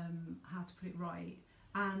how to put it right.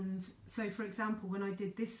 And so, for example, when I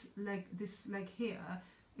did this leg here,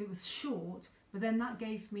 it was short, but then that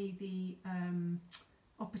gave me the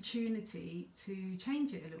opportunity to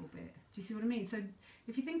change it a little bit. Do you see what I mean? So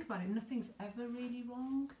if you think about it, nothing's ever really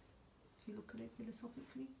wrong, if you look at it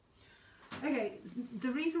philosophically. Okay,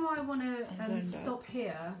 the reason why I want to stop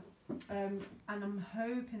here, and I'm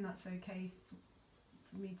hoping that's okay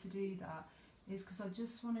for me to do that, is because I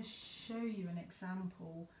just want to show you an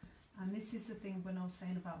example. And this is the thing when I was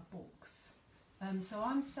saying about books. So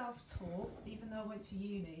I'm self-taught, even though I went to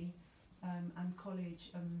uni and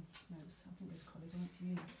college. No, I think it was college. I went to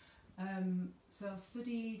uni. So I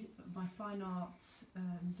studied my fine arts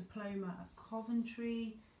diploma at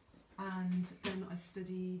Coventry, and then I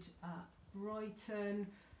studied at Brighton,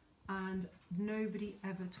 and nobody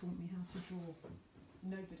ever taught me how to draw.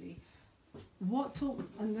 Nobody. What taught,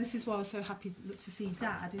 and this is why I was so happy to see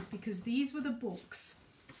Dad, is because these were the books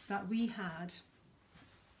that we had.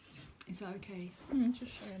 Is that okay?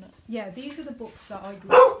 Just showing it. Yeah, these are the books that I grew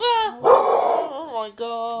up. Oh my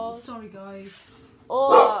god. Sorry guys.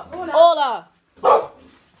 Hola. Hola. Hola.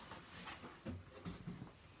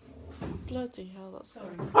 Bloody hell, that's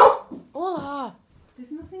Sorry. Hola.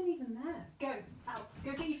 There's nothing even there. Go out.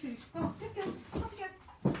 Go get your food. Go on. Go. Off you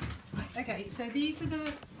go. Okay, so these are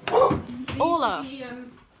the. Hola. Are the,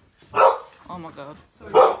 Oh my god.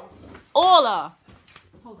 sorry guys. Hola.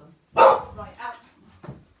 Hold on. Right, out.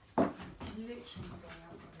 Literally going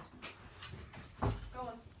outside. Go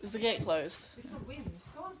on. Is the gate closed? It's the wind.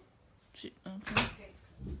 Go on. Okay. Gate's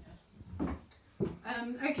closed,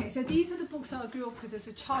 yeah. Okay, so these are the books that I grew up with as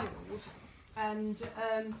a child, and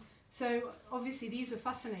so obviously these were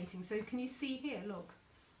fascinating. So can you see here? Look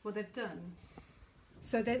what they've done.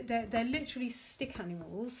 So they're literally stick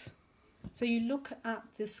animals. So you look at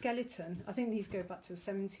the skeleton. I think these go back to the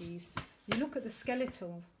 70s. You look at the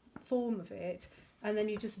skeletal form of it, and then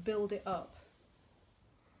you just build it up.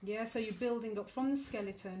 Yeah, so you're building up from the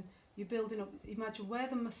skeleton. You're building up. Imagine where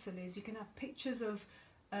the muscle is. You can have pictures of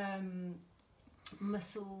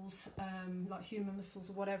muscles, like human muscles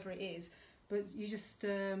or whatever it is. But you just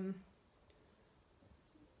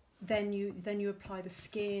then you apply the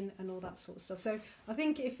skin and all that sort of stuff. So I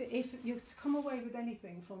think if you're to come away with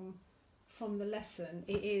anything from the lesson,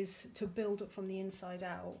 it is to build up from the inside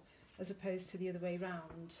out as opposed to the other way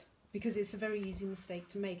round, because it's a very easy mistake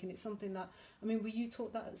to make, and it's something that, I mean, were you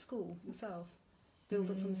taught that at school yourself? Build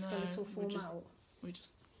up from the skeletal form out? We just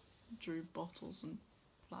drew bottles and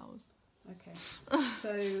flowers. Okay.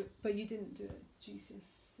 So, but you didn't do it at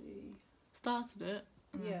GCSE? Started it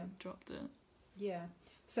and then dropped it. Yeah.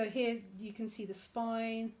 So here you can see the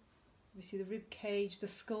spine, you see the rib cage, the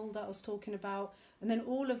skull that I was talking about, and then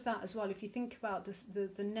all of that as well. If you think about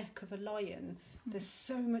the neck of a lion, there's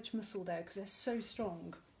so much muscle there because they're so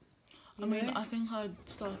strong. I mean, I think I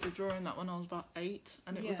started drawing that when I was about 8,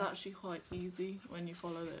 and it was actually quite easy when you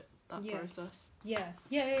followed that process. Yeah.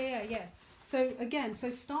 So again, so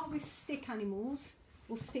start with stick animals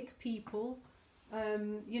or stick people.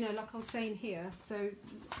 You know, like I was saying here. So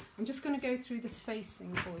I'm just going to go through this face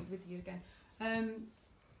thing with you again.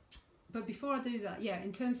 But before I do that,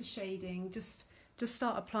 in terms of shading, just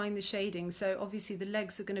start applying the shading. So obviously the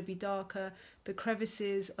legs are going to be darker. The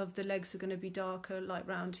crevices of the legs are going to be darker, like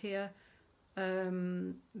round here.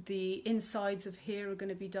 The insides of here are going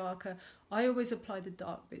to be darker. I always apply the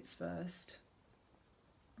dark bits first.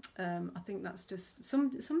 I think that's just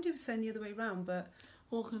somebody was saying the other way around, but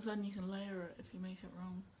well, because then you can layer it if you make it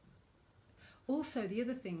wrong. Also, the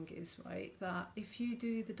other thing is, right, that if you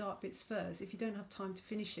do the dark bits first, if you don't have time to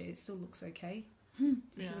finish it, it still looks okay. Do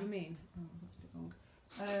you see what I mean? Oh, that's a bit long.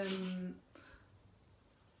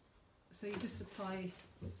 So you just apply,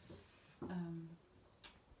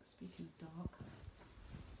 speaking of dark,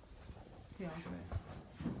 yeah, I'll do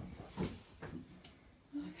it.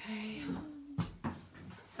 Okay.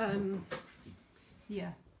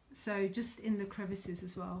 Yeah, so just in the crevices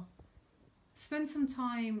as well. Spend some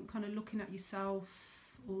time kind of looking at yourself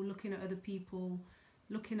or looking at other people,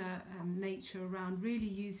 looking at nature around, really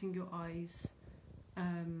using your eyes,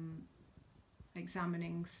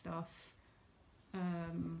 examining stuff.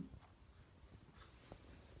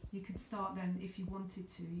 You could start then, if you wanted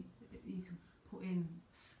to, you could put in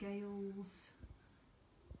scales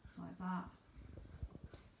like that.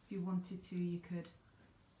 If you wanted to, you could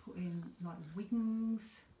put in like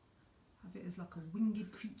wings, have it as like a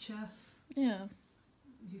winged creature. Yeah.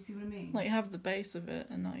 Do you see what I mean? Like you have the base of it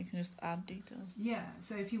and now you can just add details. Yeah,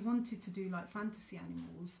 so if you wanted to do like fantasy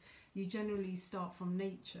animals, you generally start from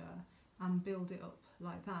nature and build it up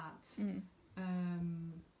like that.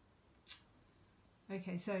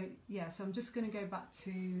 Okay, so yeah, so I'm just going to go back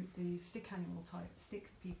to the stick animal type, stick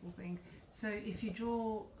people thing. So if you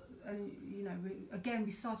draw, and you know,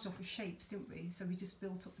 we started off with shapes, didn't we? So we just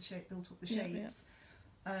built up the shapes.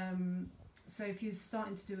 Yeah. So if you're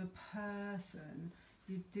starting to do a person,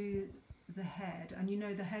 you do the head, and you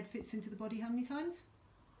know the head fits into the body how many times?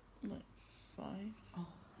 Like 5,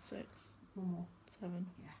 6, one more, 7.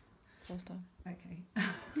 Yeah. First time. Okay.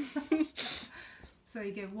 So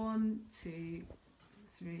you go 1, 2,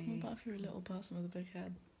 3. What about if you're a little person with a big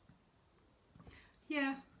head?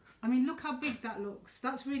 Yeah, I mean, look how big that looks.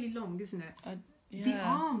 That's really long, isn't it?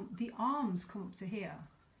 Yeah. The arms come up to here.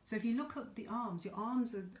 So if you look up the arms, your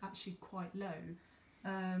arms are actually quite low.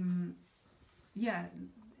 Yeah,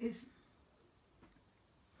 it's.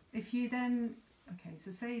 If you then, okay,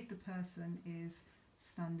 so say if the person is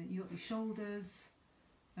standing, you got your shoulders.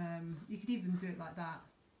 You could even do it like that.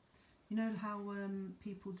 You know how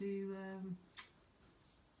people do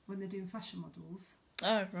when they're doing fashion models?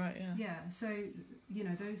 Oh, right, yeah. Yeah, so, you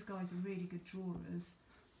know, those guys are really good drawers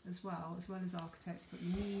as well as architects. You've got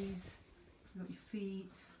your knees, you've got your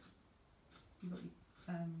feet, you've got your,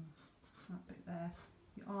 that bit there.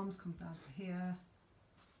 Your arms come down to here.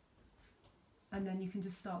 And then you can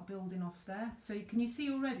just start building off there. So can you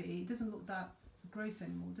see already, it doesn't look that gross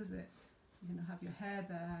anymore, does it? You're going to have your hair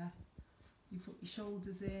there, you put your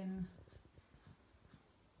shoulders in,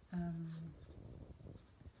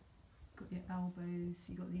 got your elbows,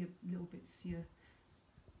 you got your little bits here.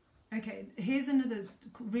 Okay, here's another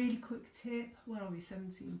really quick tip. Where are we?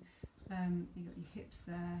 17. You got your hips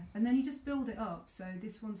there, and then you just build it up. So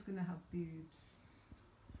this one's going to have boobs,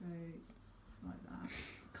 so like that,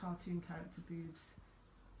 cartoon character boobs.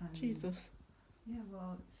 And Jesus. yeah,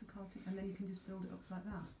 well, it's a cartoon, and then you can just build it up like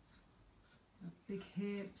that. Big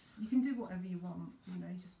hips. You can do whatever you want. You know,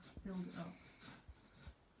 you just build it up.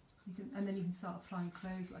 You can, and then you can start applying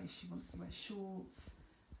clothes. Like she wants to wear shorts,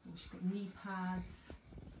 or she's got knee pads.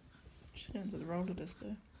 She's going to the roller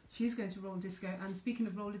disco. She's going to roller disco. And speaking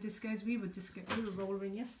of roller discos, we were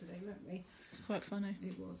rollering yesterday, weren't we? It's quite funny.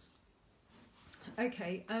 It was.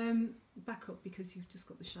 Okay, back up because you've just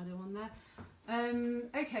got the shadow on there.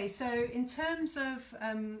 Okay, so in terms of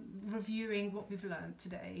reviewing what we've learned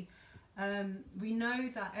today, we know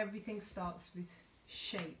that everything starts with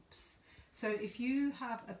shapes. So if you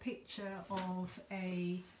have a picture of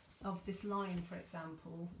this lion, for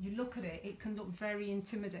example, you look at it, it can look very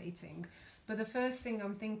intimidating. But the first thing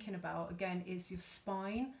I'm thinking about, again, is your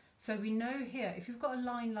spine. So we know here, if you've got a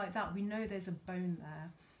line like that, we know there's a bone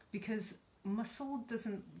there, because muscle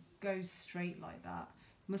doesn't go straight like that.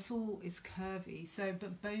 Muscle is curvy, so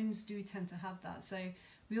but bones do tend to have that. So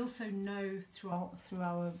we also know through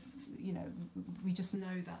our, you know, we just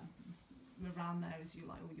know that around there is your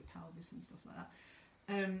like all your pelvis and stuff like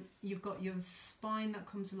that. You've got your spine that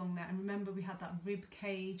comes along there, and remember we had that rib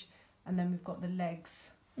cage, and then we've got the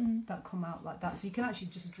legs that come out like that. So you can actually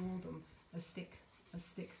just draw them as stick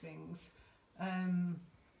things.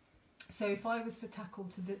 So if I was to tackle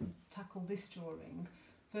this drawing,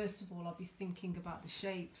 first of all, I'll be thinking about the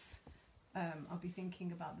shapes. I'll be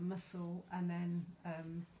thinking about the muscle, and then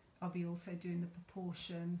I'll be also doing the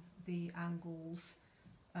proportion, the angles,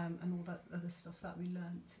 and all that other stuff that we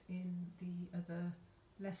learnt in the other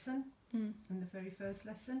lesson, in the very first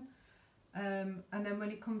lesson. And then when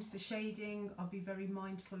it comes to shading, I'll be very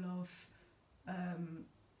mindful of,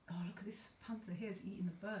 oh look at this panther here, is eating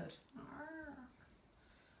the bird.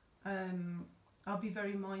 I'll be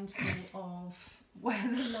very mindful of where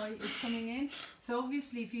the light is coming in. So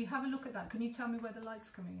obviously, if you have a look at that, can you tell me where the light's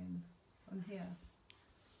coming in on here?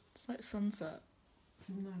 It's like sunset.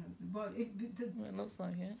 No, well, Well, it looks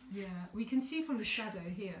like it. yeah, we can see from the shadow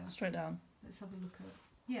here. Straight down. Let's have a look at,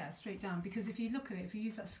 yeah, straight down, because if you look at it, if you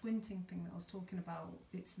use that squinting thing that I was talking about,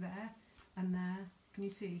 it's there and there. Can you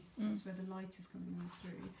see? That's where the light is coming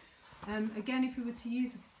through. Again, if we were to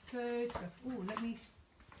use a photograph, oh, let me,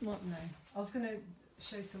 What? no, I was going to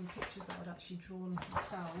show some pictures that I'd actually drawn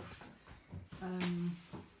myself.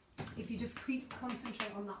 If you just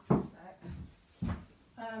concentrate on that for a sec.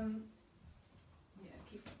 Yeah,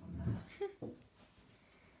 keep it on there.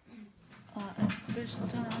 Exhibition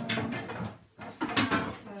time.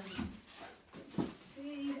 Let's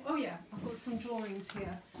see. Oh yeah, I've got some drawings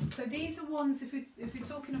here. So these are ones, if we're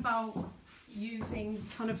talking about using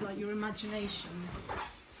kind of like your imagination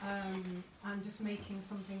and just making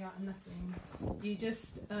something out of nothing, you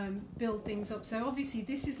just build things up. So obviously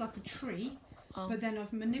this is like a tree, but then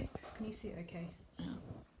I've manipulated. Can you see it? Okay. Yeah.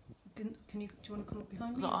 Do you want to come up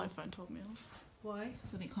behind me? The iPhone told me off. Why?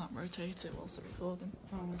 So you can't rotate it whilst it's recording.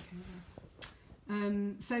 Oh, okay.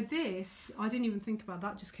 So this, I didn't even think about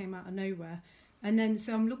that. Just came out of nowhere. And then,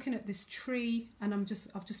 so I'm looking at this tree, and I've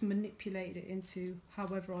just manipulated it into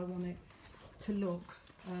however I want it to look.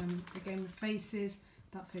 Again, the faces.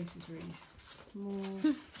 That face is really small.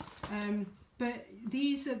 But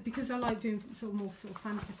these are, because I like doing sort of more sort of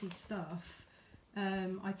fantasy stuff.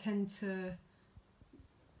 I tend to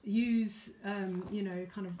use you know,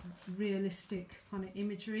 kind of realistic kind of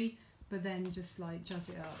imagery, but then just like jazz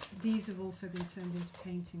it up. These have also been turned into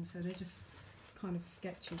paintings, so they're just kind of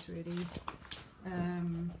sketches really,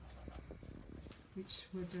 which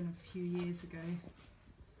were done a few years ago.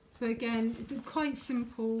 But again, quite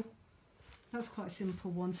simple. That's quite a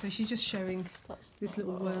simple one. So she's just showing this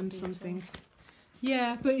little worm something.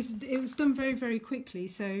 Yeah, but it was done very, very quickly.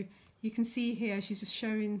 So you can see here she's just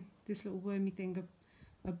showing this little wormy thing,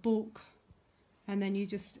 a book, and then you're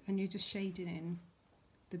just shading in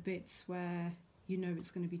the bits where you know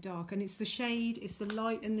it's going to be dark. And it's the shade, it's the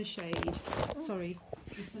light and the shade. Sorry,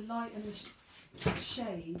 it's the light and the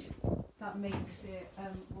shade that makes it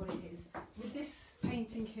what it is. With this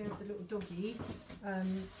painting here of the little doggy,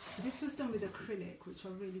 this was done with acrylic, which I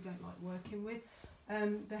really don't like working with.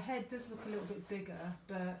 The head does look a little bit bigger,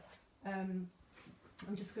 but I'm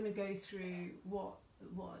just going to go through what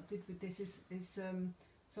I did with this is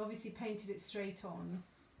so obviously painted it straight on,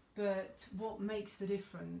 but what makes the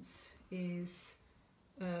difference is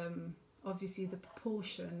obviously the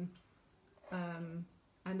proportion,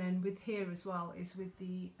 and then with here as well is with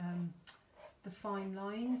the fine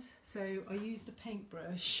lines. So I used the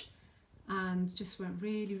paintbrush and just went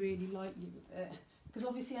really, really lightly with it, because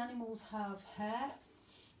obviously animals have hair.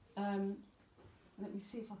 Let me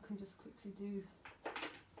see if I can just quickly do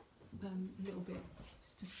a little bit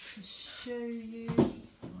just to show you.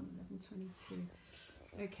 11:22.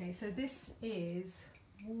 Okay, so this is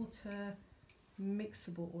water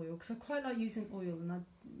mixable oil, because I quite like using oil, and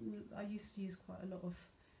I used to use quite a lot of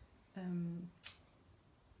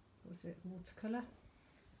what was it, watercolour.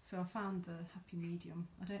 So I found the happy medium.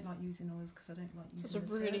 I don't like using oils because I don't like using. So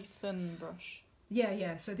it's a really thin brush.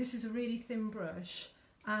 Yeah. So this is a really thin brush,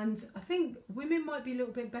 and I think women might be a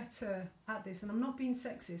little bit better at this. And I'm not being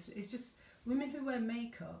sexist. It's just women who wear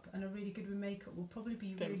makeup and are really good with makeup will probably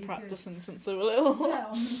be really good. Practicing since they were little. Yeah,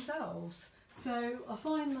 on themselves. So I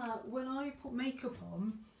find that when I put makeup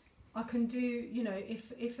on, I can do, you know,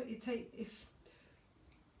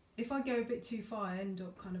 if I go a bit too far, I end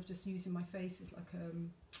up kind of just using my face as like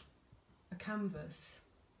a canvas.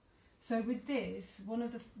 So with this, one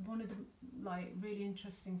of the like really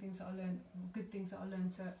interesting things that I learned, good things that I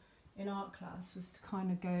learned in art class, was to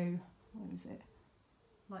kind of go, what is it,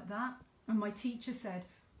 like that. And my teacher said,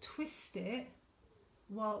 twist it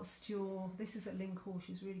whilst you're, this is at Link Hall,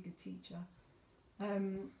 she was a really good teacher,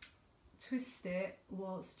 twist it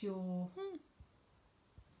whilst you're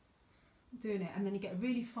doing it, and then you get a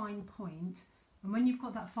really fine point. And when you've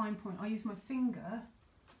got that fine point, I use my finger,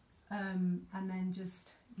 and then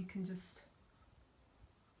you can just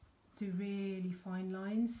do really fine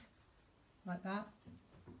lines like that.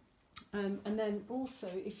 And then also,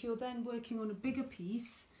 if you're then working on a bigger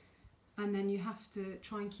piece, and then you have to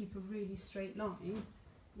try and keep a really straight line,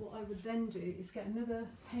 what I would then do is get another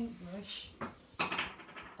paintbrush,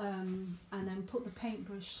 and then put the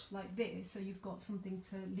paintbrush like this, so you've got something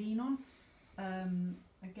to lean on.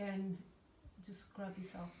 Again, just grab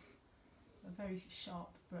yourself a very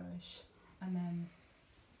sharp brush, and then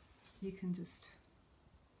you can just,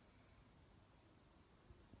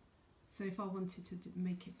 so if I wanted to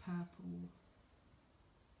make it purple,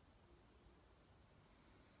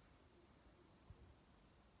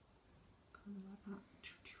 kind of like that.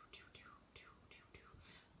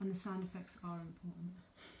 And the sound effects are important.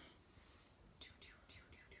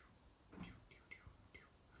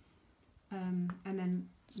 And then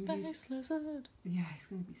Space lizard. Yeah, it's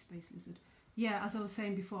going to be space lizard. Yeah, as I was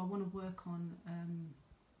saying before, I want to work on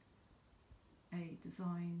a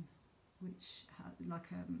design which had like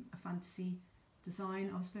a fantasy design.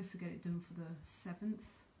 I was supposed to get it done for the 7th,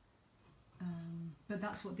 but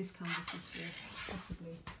that's what this canvas is for.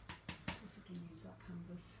 Possibly use that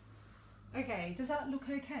canvas. Okay, does that look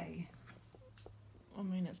okay? I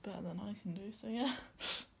mean, it's better than I can do, so yeah.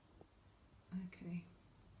 Okay.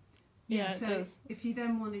 Yeah, so it does. If you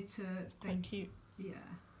then wanted to, It's quite cute. yeah.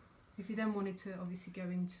 If you then wanted to obviously go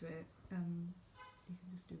into it, you can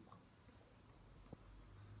just do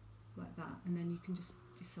like that, and then you can just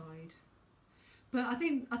decide. But I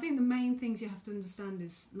think the main things you have to understand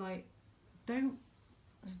is like, don't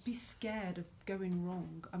be scared of going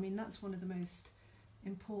wrong. I mean, that's one of the most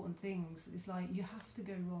important things. Is like you have to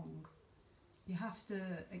go wrong. You have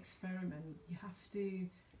to experiment. You have to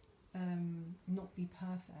not be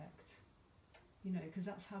perfect. You know, because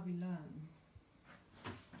that's how we learn.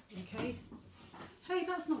 Okay. Hey,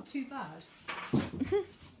 that's not too bad.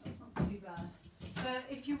 That's not too bad. But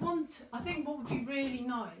if you want, I think what would be really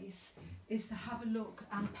nice is to have a look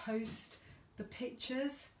and post the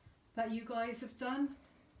pictures that you guys have done,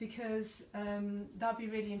 because that'd be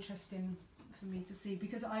really interesting for me to see,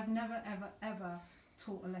 because I've never ever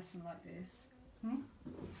taught a lesson like this.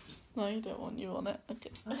 No, you don't want you on it. Okay.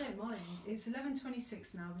 I don't mind. It's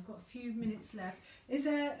 11:26 now. We've got a few minutes left.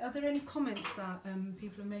 Are there any comments that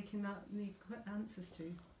people are making that need answers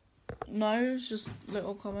to? No, it's just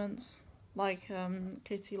little comments. Like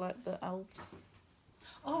Kitty liked the elves.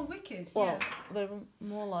 Oh, wicked! Well, yeah. they were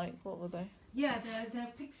more like, what were they? Yeah,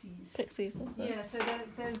 they're pixies. Pixies, that's it. Yeah, so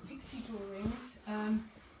they're pixie drawings.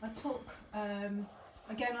 I took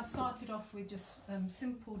again. I started off with just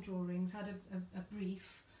simple drawings. Had a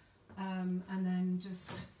brief, and then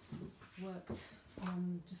just worked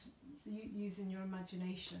on just using your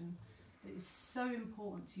imagination. It's so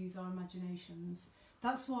important to use our imaginations.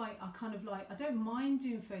 That's why I kind of like, I don't mind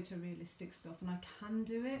doing photorealistic stuff, and I can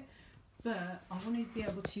do it, but I want to be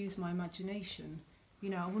able to use my imagination. You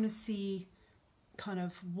know, I want to see kind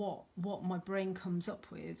of what my brain comes up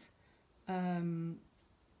with.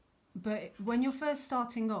 But when you're first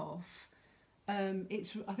starting off, I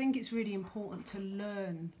think it's really important to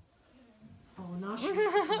learn. Oh, now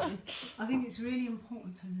she's coming. I think it's really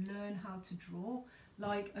important to learn how to draw.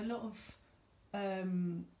 Like a lot of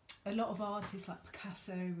artists like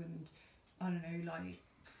Picasso and I don't know, like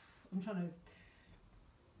I'm trying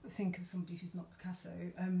to think of somebody who's not Picasso.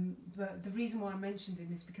 But the reason why I mentioned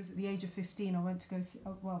him is because at the age of 15 I went to go see,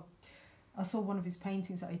 I saw one of his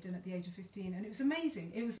paintings that he'd done at the age of 15, and it was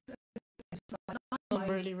amazing. It was I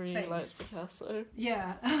really like Picasso.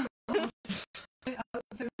 Yeah. So we went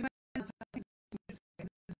to, I think,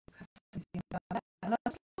 and I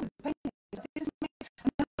was looking at the painting, this is amazing.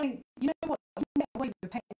 And then I think, you know what, you can get away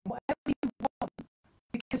with painting whatever you want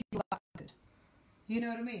because you're that good. You know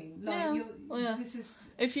what I mean? Like, yeah. This is,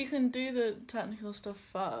 if you can do the technical stuff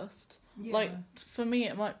first, yeah. like for me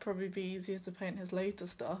it might probably be easier to paint his later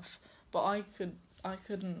stuff, but I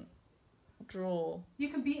couldn't draw. You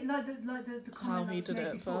can be like the comment how that he was did made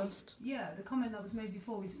it before. first. Yeah, the comment that was made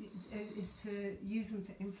before is to use them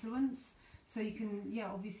to influence. So you can,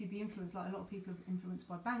 obviously be influenced, like a lot of people are influenced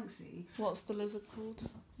by Banksy. What's the lizard called?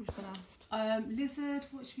 We've been asked. Lizard,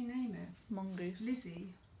 what should we name it? Mongoose.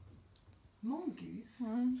 Lizzie. Mongoose?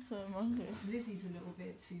 Mongoose. Lizzie's a little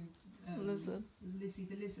bit too... lizard. Lizzie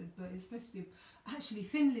the lizard, but it's supposed to be... Actually,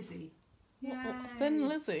 Thin Lizzie. What, Thin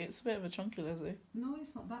Lizzie? It's a bit of a chunky Lizzie. No,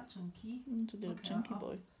 it's not that chunky. To do a chunky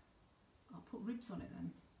boy. I'll put ribs on it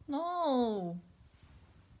then. No!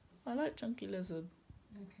 I like chunky lizard.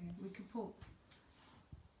 Okay, we could put...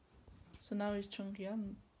 So now he's chunky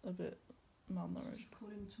and a bit malnourished. Just call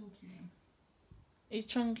him Chunky then. He's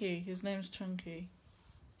chunky. His name's Chunky.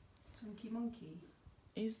 Chunky Monkey?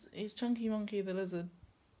 He's Chunky Monkey the lizard.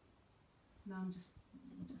 No, I'm just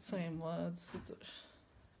Same words. It's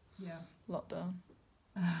yeah. Lockdown.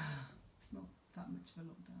 It's not that much of a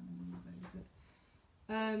lockdown anymore though, is it?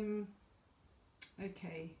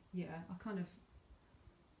 Okay, yeah,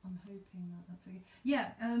 I'm hoping that's okay. Yeah,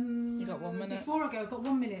 you got 1 minute. Before I go, I've got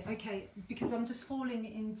 1 minute, okay, because I'm just falling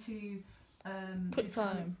into... Quick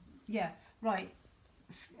time. Right.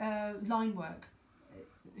 Line work.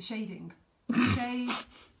 Shading. Shade,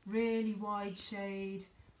 really wide shade,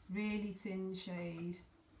 really thin shade,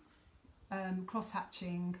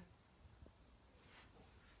 cross-hatching,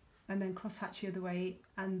 and then cross-hatch the other way,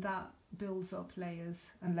 and that builds up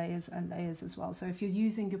layers and layers and layers as well. So if you're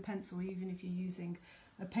using your pencil, or even if you're using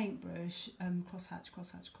a paintbrush, cross hatch,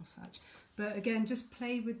 cross hatch, cross hatch. But again, just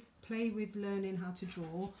play with learning how to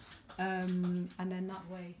draw, and then that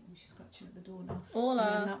way, she's scratching at the door now. Hola.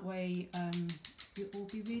 And then that way, you'll all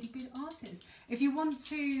be really good artists. If you want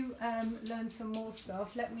to learn some more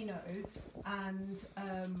stuff, let me know, and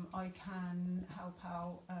I can help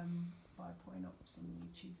out by putting up some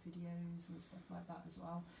YouTube videos and stuff like that as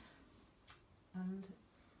well. And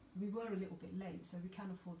we were a little bit late, so we can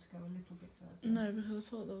afford to go a little bit further. No, because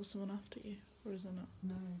I thought there was someone after you, or is there not?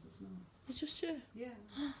 No, it's not. It's just you. Yeah.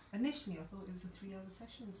 Initially, I thought it was a 3-hour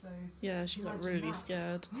session, so. Yeah, she got Imagine really that.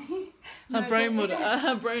 scared. No, Her brain but- would,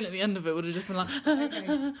 her brain at the end of it would have just been like.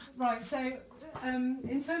 Okay. Right. So,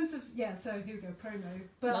 in terms of so here we go, promo.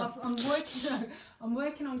 But No. I'm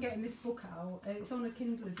working on getting this book out. It's on a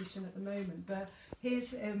Kindle edition at the moment. But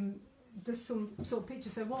here's just some sort of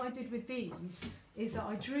pictures. So what I did with these is that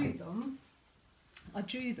I drew them,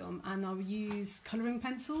 and I used colouring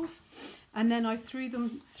pencils, and then I threw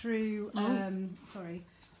them through. And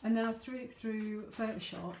then I threw it through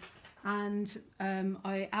Photoshop, and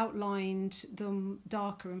I outlined them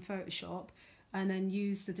darker in Photoshop, and then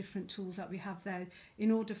used the different tools that we have there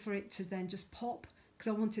in order for it to then just pop. Because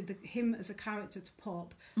I wanted him as a character to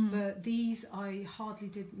pop, but these I hardly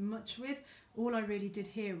did much with. All I really did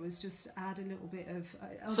here was just add a little bit of.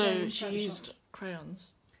 So she used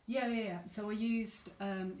crayons. Yeah. So I used.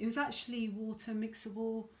 It was actually water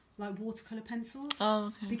mixable, like watercolor pencils. Oh,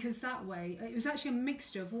 okay. Because that way, it was actually a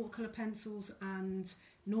mixture of watercolor pencils and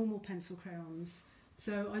normal pencil crayons.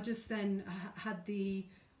 So I just then had the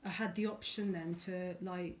option then to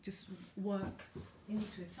like just work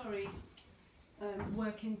into it.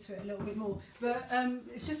 Work into it a little bit more. But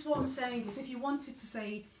it's just what I'm saying is, if you wanted to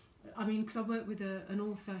say. I mean, because I worked with an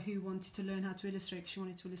author who wanted to learn how to illustrate, because she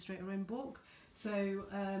wanted to illustrate her own book. So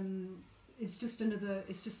it's just another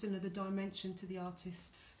dimension to the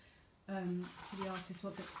artist's.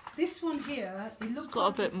 What's it? This one here, it looks. It's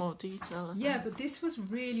got a bit more detail. I think. Yeah, but this was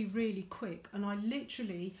really, really quick, and I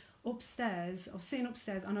literally upstairs. I was sitting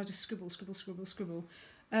upstairs, and I just scribble. It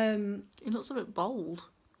looks a bit bold.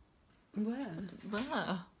 Where?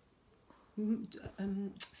 There.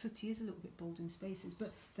 Sooty is a little bit bold in spaces,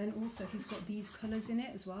 but then also he's got these colours in it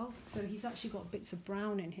as well, so he's actually got bits of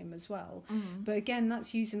brown in him as well. But again,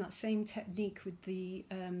 that's using that same technique with the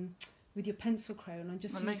with your pencil crayon and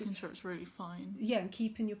just making sure it's really fine. Yeah, and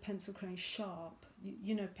keeping your pencil crayon sharp.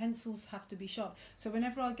 You know, pencils have to be sharp. So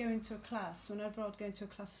whenever I go into a class,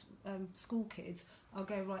 school kids, I'll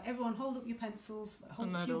go, right, everyone hold up your pencils, hold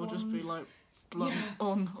and up then your it'll just be wands. like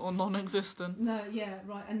blunt or non-existent. No, yeah,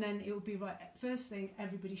 right. And then it will be right. First thing,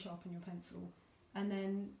 everybody sharpen your pencil. And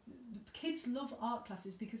then kids love art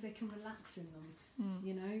classes because they can relax in them,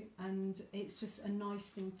 you know, and it's just a nice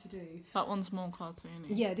thing to do. That one's more cartoony.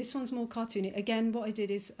 Yeah, this one's more cartoony. Again, what I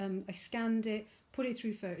did is I scanned it, put it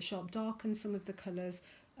through Photoshop, darkened some of the colours,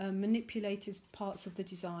 manipulated parts of the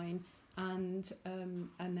design, and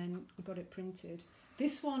then got it printed.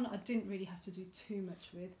 This one I didn't really have to do too much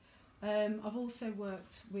with. I've also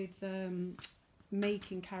worked with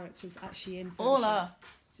making characters actually in Photoshop. Hola.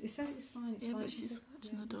 It said it's fine. It's Yeah, fine. but she's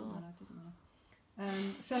scratching the door. Doesn't matter.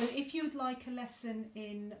 So if you'd like a lesson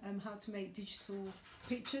in how to make digital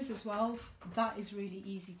pictures as well, that is really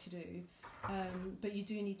easy to do. But you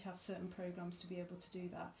do need to have certain programs to be able to do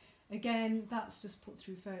that. Again, that's just put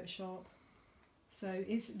through Photoshop. So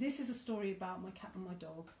this is a story about my cat and my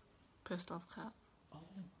dog. Pissed off cat. Oh,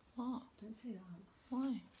 What? don't say that.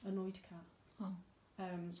 Why? Annoyed cat. Oh. Sorry.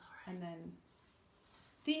 And then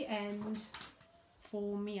the end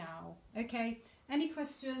for meow. Okay. Any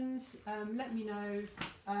questions? Let me know.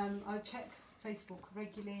 I check Facebook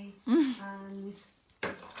regularly, and I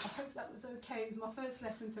hope that was okay. It was my first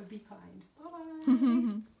lesson, so be kind. Bye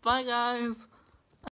bye. Bye, guys.